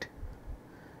heat,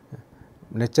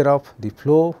 nature of the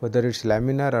flow, whether it is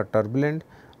laminar or turbulent,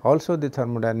 also the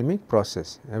thermodynamic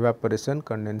process, evaporation,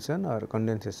 condensation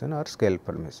or scale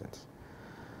formations.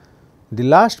 The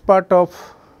last part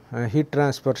of heat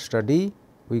transfer study,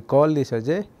 we call this as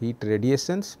a heat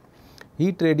radiations.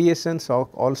 Heat radiations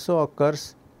also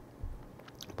occurs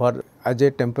for as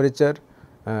a temperature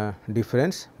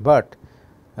difference, but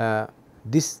there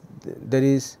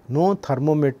is no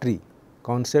thermometry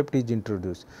concept is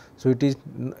introduced. So, it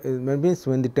means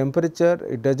when the temperature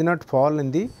it does not fall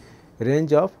in the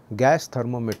range of gas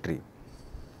thermometry.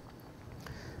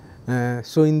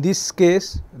 So, in this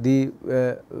case and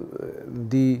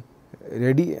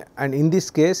in this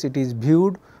case it is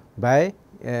viewed by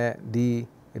the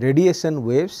radiation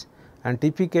waves, and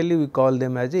typically we call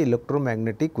them as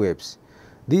electromagnetic waves.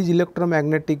 These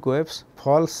electromagnetic waves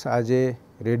falls as a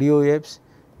radio waves,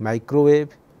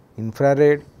 microwave,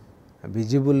 infrared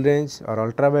visible range or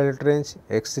ultraviolet range,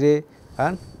 X-ray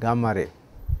and gamma ray,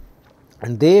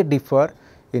 and they differ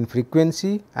in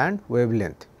frequency and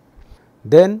wavelength.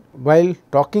 Then while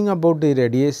talking about the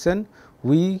radiation,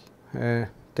 we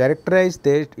characterize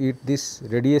this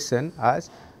radiation as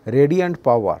radiant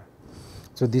power.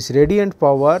 So, this radiant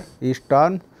power is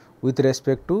termed with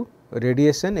respect to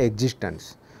radiation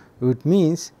existence, which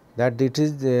means that it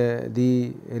is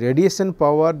the radiation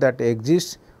power that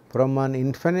exists from an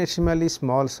infinitesimally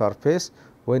small surface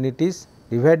when it is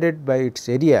divided by its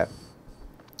area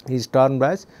is termed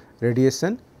as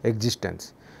radiation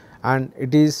existence, and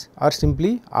it is or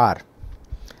simply R,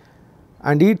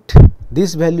 and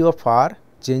this value of R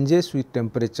changes with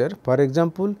temperature. For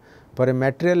example, for a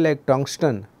material like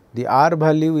tungsten, the R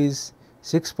value is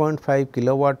 6.5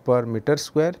 kilowatt per meter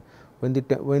square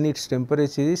when its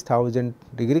temperature is 1000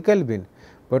 degree Kelvin,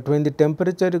 but when the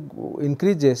temperature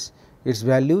increases, its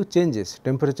value changes.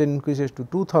 Temperature increases to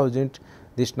 2000,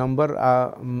 this number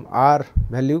R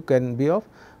value can be of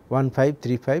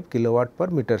 1535 kilowatt per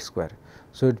meter square.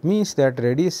 So, it means that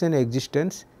radiation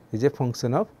existence is a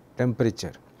function of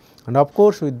temperature and of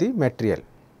course, with the material.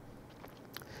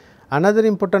 Another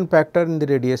important factor in the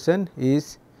radiation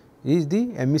is the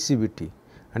emissivity,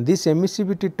 and this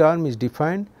emissivity term is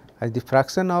defined as the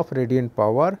fraction of radiant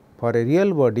power for a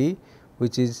real body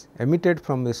which is emitted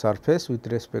from the surface with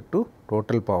respect to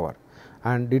total power,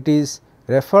 and it is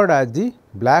referred as the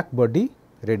black body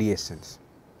radiations.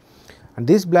 And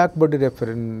these black body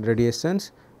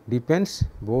radiations depends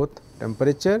both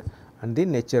temperature and the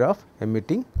nature of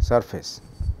emitting surface.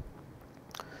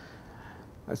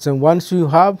 So, once you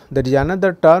have, there is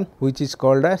another term which is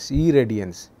called as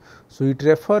irradiance. So, it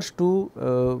refers to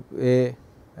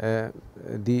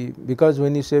because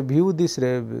when you say view this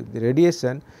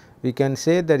radiation, we can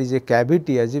say there is a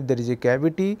cavity, as if there is a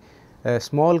cavity, a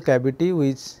small cavity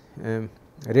which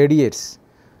radiates,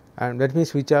 and that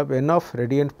means which have enough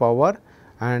radiant power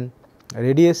and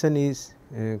radiation is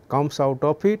comes out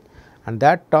of it, and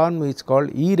that term is called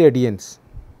irradiance.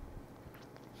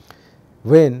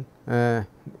 When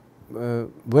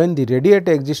the radiate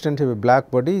existence of a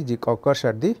black body occurs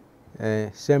at the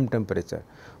same temperature.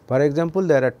 For example,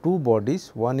 there are two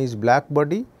bodies, one is black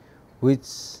body which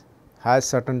has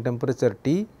certain temperature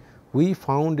T, we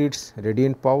found its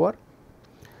radiant power.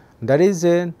 There is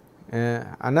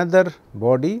another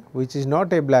body which is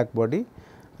not a black body,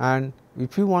 and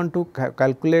if you want to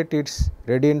calculate its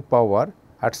radiant power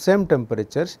at same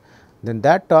temperatures, then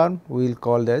that term we will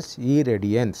call as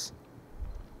irradiance.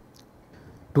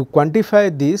 To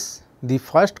quantify this, the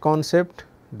first concept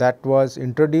that was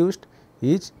introduced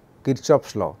is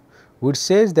Kirchhoff's law, which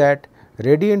says that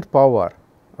radiant power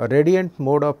or radiant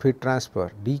mode of heat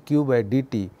transfer dq by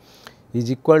dt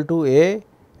is equal to A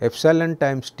epsilon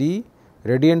times T,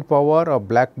 radiant power of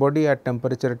black body at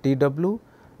temperature Tw,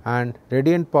 and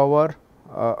radiant power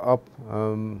of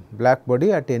black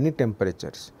body at any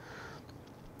temperatures.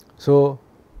 So,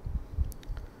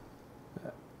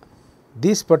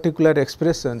 this particular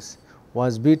expressions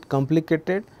was bit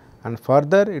complicated, and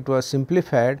further it was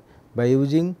simplified by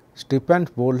using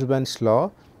Stephens-Boltzmann's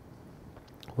law,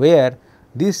 where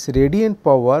this radiant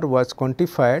power was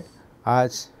quantified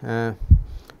as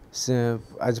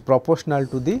proportional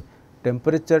to the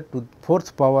temperature to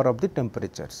fourth power of the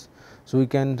temperatures. So, we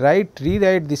can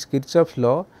rewrite this Kirchhoff's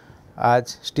law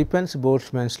as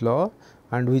Stephens-Boltzmann's law,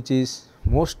 and which is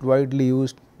most widely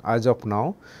used as of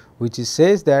now, which is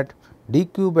says that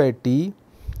dq by T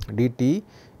dt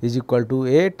is equal to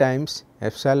A times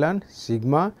epsilon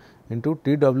sigma into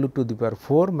Tw to the power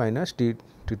 4 minus T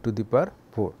to the power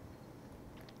 4,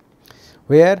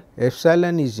 where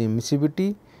epsilon is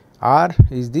emissivity, R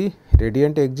is the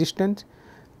radiant existence,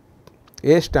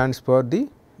 A stands for the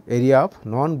area of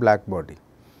non-black body,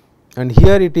 and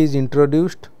here it is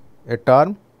introduced a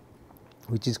term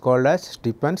which is called as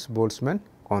Stephens-Boltzmann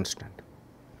constant.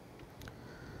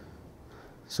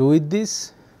 So, with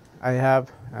this I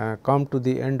have come to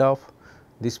the end of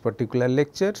this particular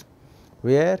lecture,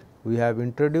 where we have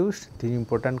introduced three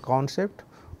important concepts: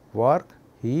 work,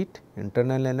 heat,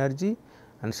 internal energy,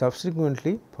 and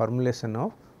subsequently formulation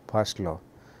of first law.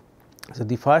 So,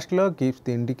 the first law gives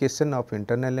the indication of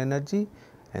internal energy,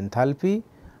 enthalpy,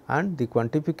 and the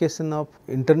quantification of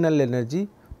internal energy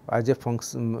as a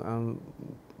function.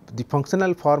 The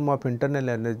functional form of internal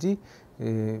energy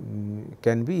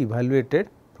can be evaluated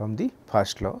from the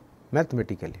first law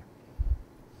mathematically.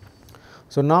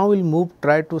 So, now we will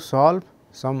try to solve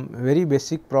some very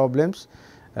basic problems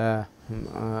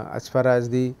as far as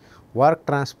the work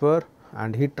transfer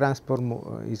and heat transfer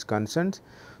is concerned.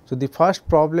 So, the first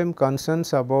problem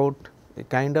concerns about a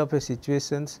kind of a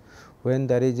situations when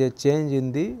there is a change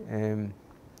in the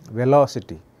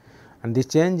velocity, and the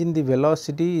change in the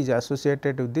velocity is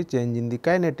associated with the change in the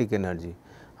kinetic energy,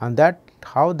 and that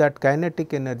how that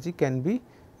kinetic energy can be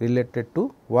related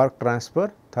to work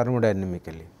transfer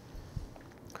thermodynamically.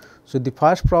 So, the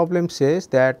first problem says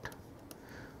that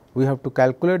we have to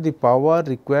calculate the power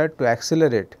required to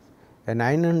accelerate a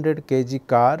 900 kg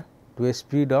car to a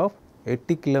speed of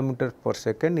 80 km per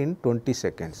second in 20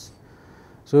 seconds.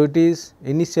 So, it is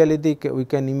initially we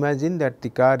can imagine that the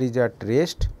car is at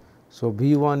rest. So,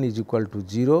 V 1 is equal to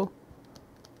 0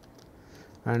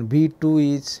 and V 2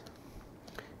 is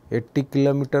 80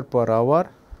 km per hour,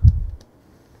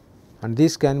 and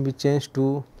this can be changed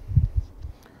to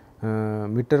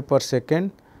meter per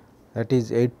second, that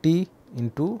is 80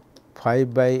 into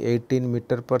 5 by 18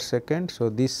 meter per second. So,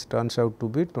 this turns out to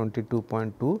be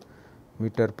 22.2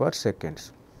 meter per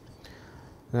second.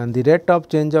 And the rate of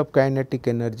change of kinetic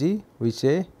energy, we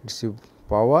say it is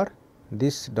power,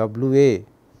 this W A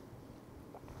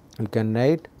we can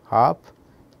write half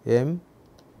m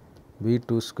V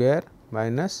 2 square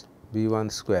minus V 1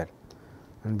 square,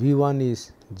 and V 1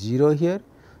 is 0 here.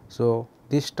 So,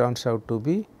 this turns out to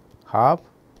be half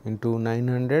into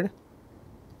 900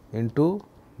 into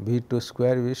V 2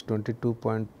 square is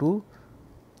 22.2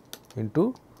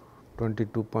 into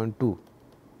 22.2.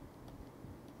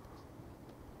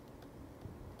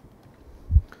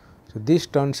 So, this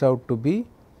turns out to be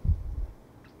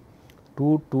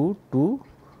 222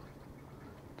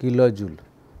 kilojoule,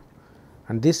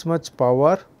 and this much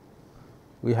power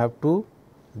we have to,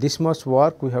 this much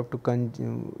work we have to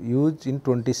use in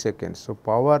 20 seconds. So,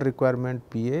 power requirement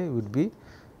P A would be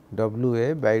W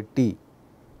A by T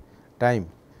time.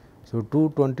 So,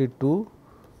 222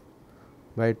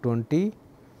 by 20,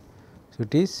 so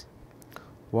it is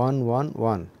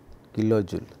 111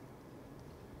 kilojoule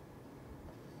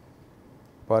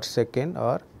per second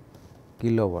or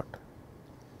kilowatt.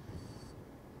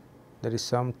 There is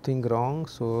something wrong.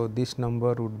 So, this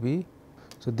number would be,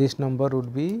 so this number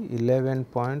would be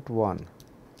 11.1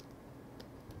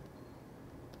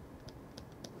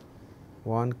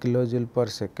 1 kilojoule per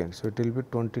second. So, it will be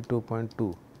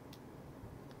 22.2.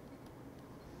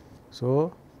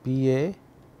 So, P A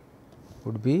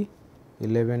would be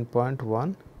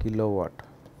 11.1 kilowatt.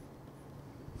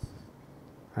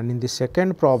 And in the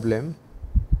second problem,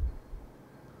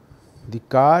 the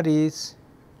car is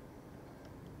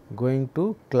going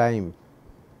to climb.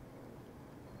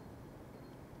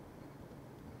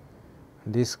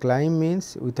 This climb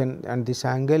means with an, and this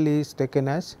angle is taken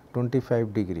as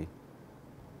 25 degree.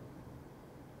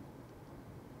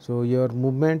 So, your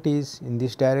movement is in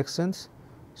this directions.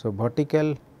 So,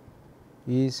 vertical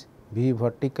is V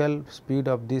vertical speed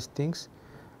of these things,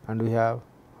 and we have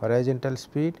horizontal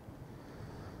speed.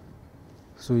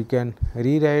 So, we can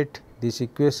rewrite this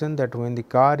equation that when the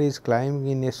car is climbing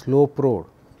in a slope road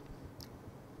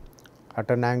at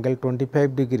an angle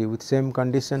 25 degree with same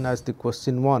condition as the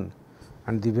question 1,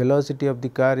 and the velocity of the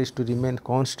car is to remain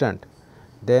constant,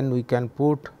 then we can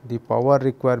put the power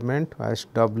requirement as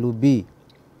W B,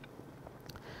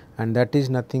 and that is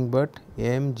nothing but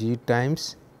m g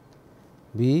times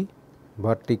v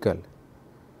vertical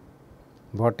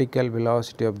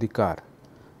velocity of the car,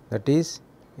 that is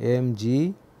m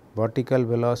g vertical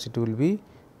velocity will be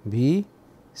v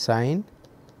sin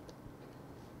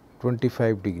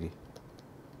 25 degree.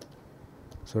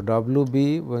 So, W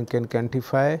B one can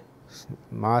quantify,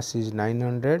 mass is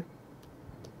 900,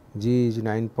 g is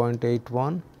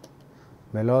 9.81,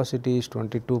 velocity is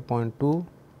 22.2,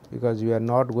 because we are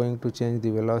not going to change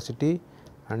the velocity,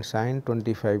 and sin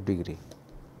 25 degree.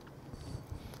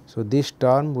 So, this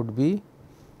term would be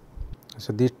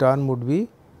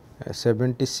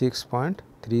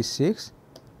 76.36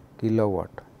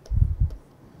 kilowatt.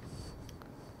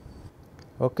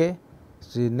 Okay.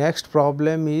 So, the next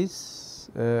problem is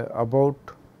about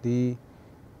the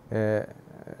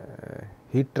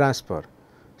heat transfer.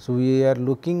 So, we are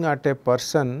looking at a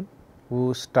person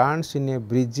who stands in a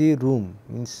breezy room,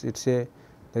 means it is a,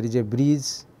 there is a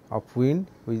breeze of wind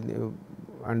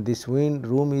and this wind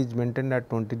room is maintained at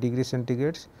 20 degree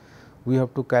centigrade. We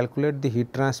have to calculate the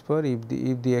heat transfer if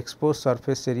the exposed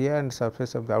surface area and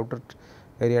surface of the outer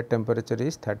area temperature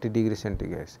is 30 degree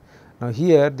centigrade. Now,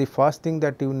 here the first thing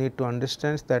that you need to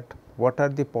understand is that what are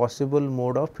the possible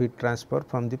mode of heat transfer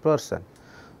from the person.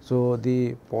 So,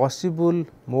 the possible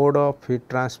mode of heat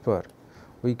transfer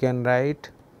we can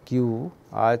write Q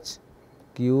as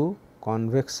Q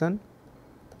convection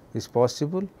is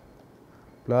possible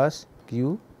plus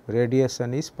Q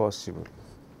radiation is possible.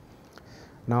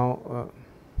 Now,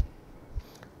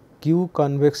 Q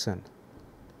convection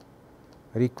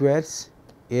requires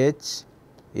H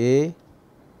A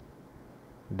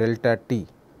delta T,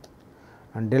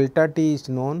 and delta T is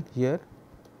known here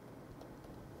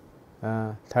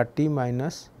 30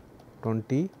 minus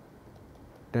 20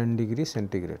 10 degree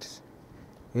centigrades.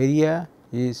 Area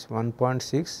is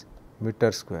 1.6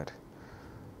 meter square,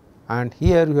 and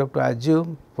here you have to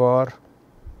assume for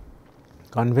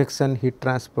convection heat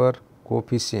transfer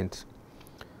coefficients.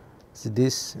 So,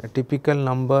 this typical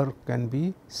number can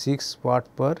be 6 watt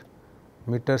per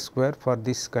meter square for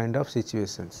this kind of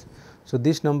situations. So,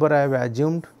 this number I have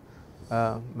assumed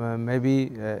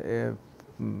maybe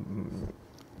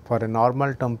for a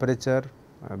normal temperature,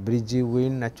 breezy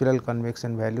wind, natural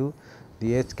convection value,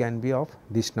 the H can be of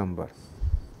this number.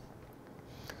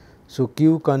 So,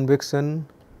 Q convection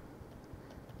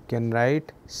can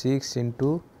write 6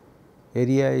 into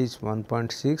area is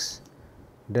 1.6,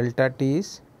 delta T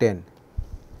is 10.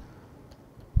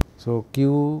 So,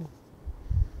 Q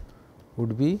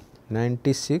would be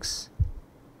 96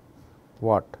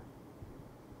 watt,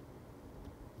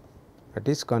 that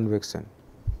is convection.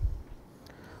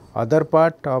 Other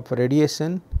part of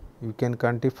radiation you can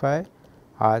quantify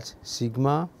as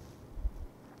sigma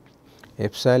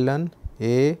epsilon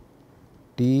A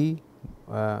T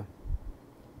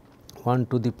 1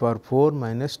 to the power 4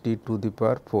 minus T to the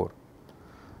power 4.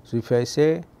 So, if I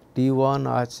say T 1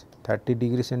 as 30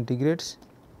 degree centigrades,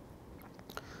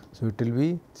 so it will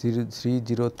be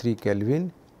 303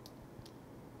 Kelvin,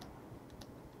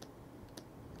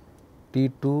 T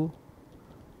 2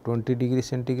 20 degree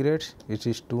centigrades, which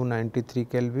is 293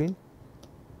 Kelvin.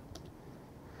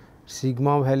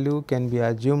 Sigma value can be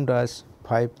assumed as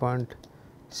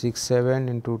 5.67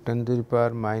 into 10 to the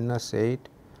power minus 8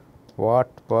 watt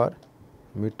per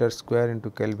meter square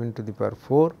into Kelvin to the power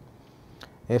 4.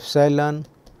 Epsilon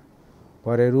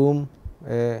for a room,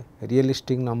 a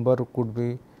realistic number could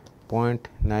be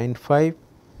 0.95.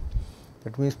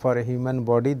 That means, for a human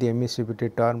body the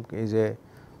emissivity term is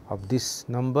of this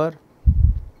number.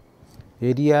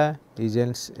 Area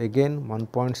is again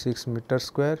 1.6 meter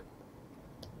square.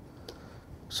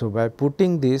 So, by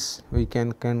putting this we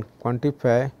can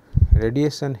quantify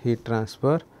radiation heat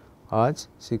transfer as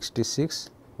 66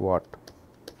 watt.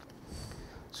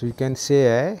 So, you can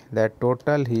say that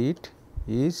total heat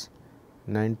is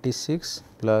 96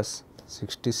 plus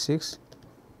 66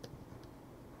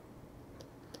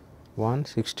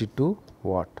 162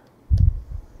 watt,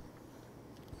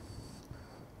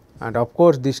 and of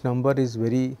course, this number is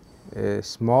very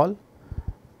small,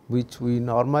 which we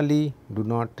normally do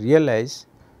not realize,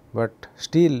 but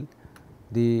still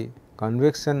the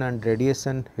convection and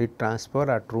radiation heat transfer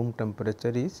at room temperature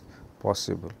is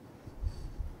possible.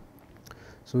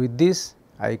 So, with this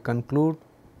I conclude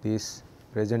this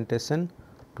presentation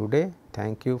today.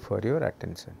 Thank you for your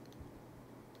attention.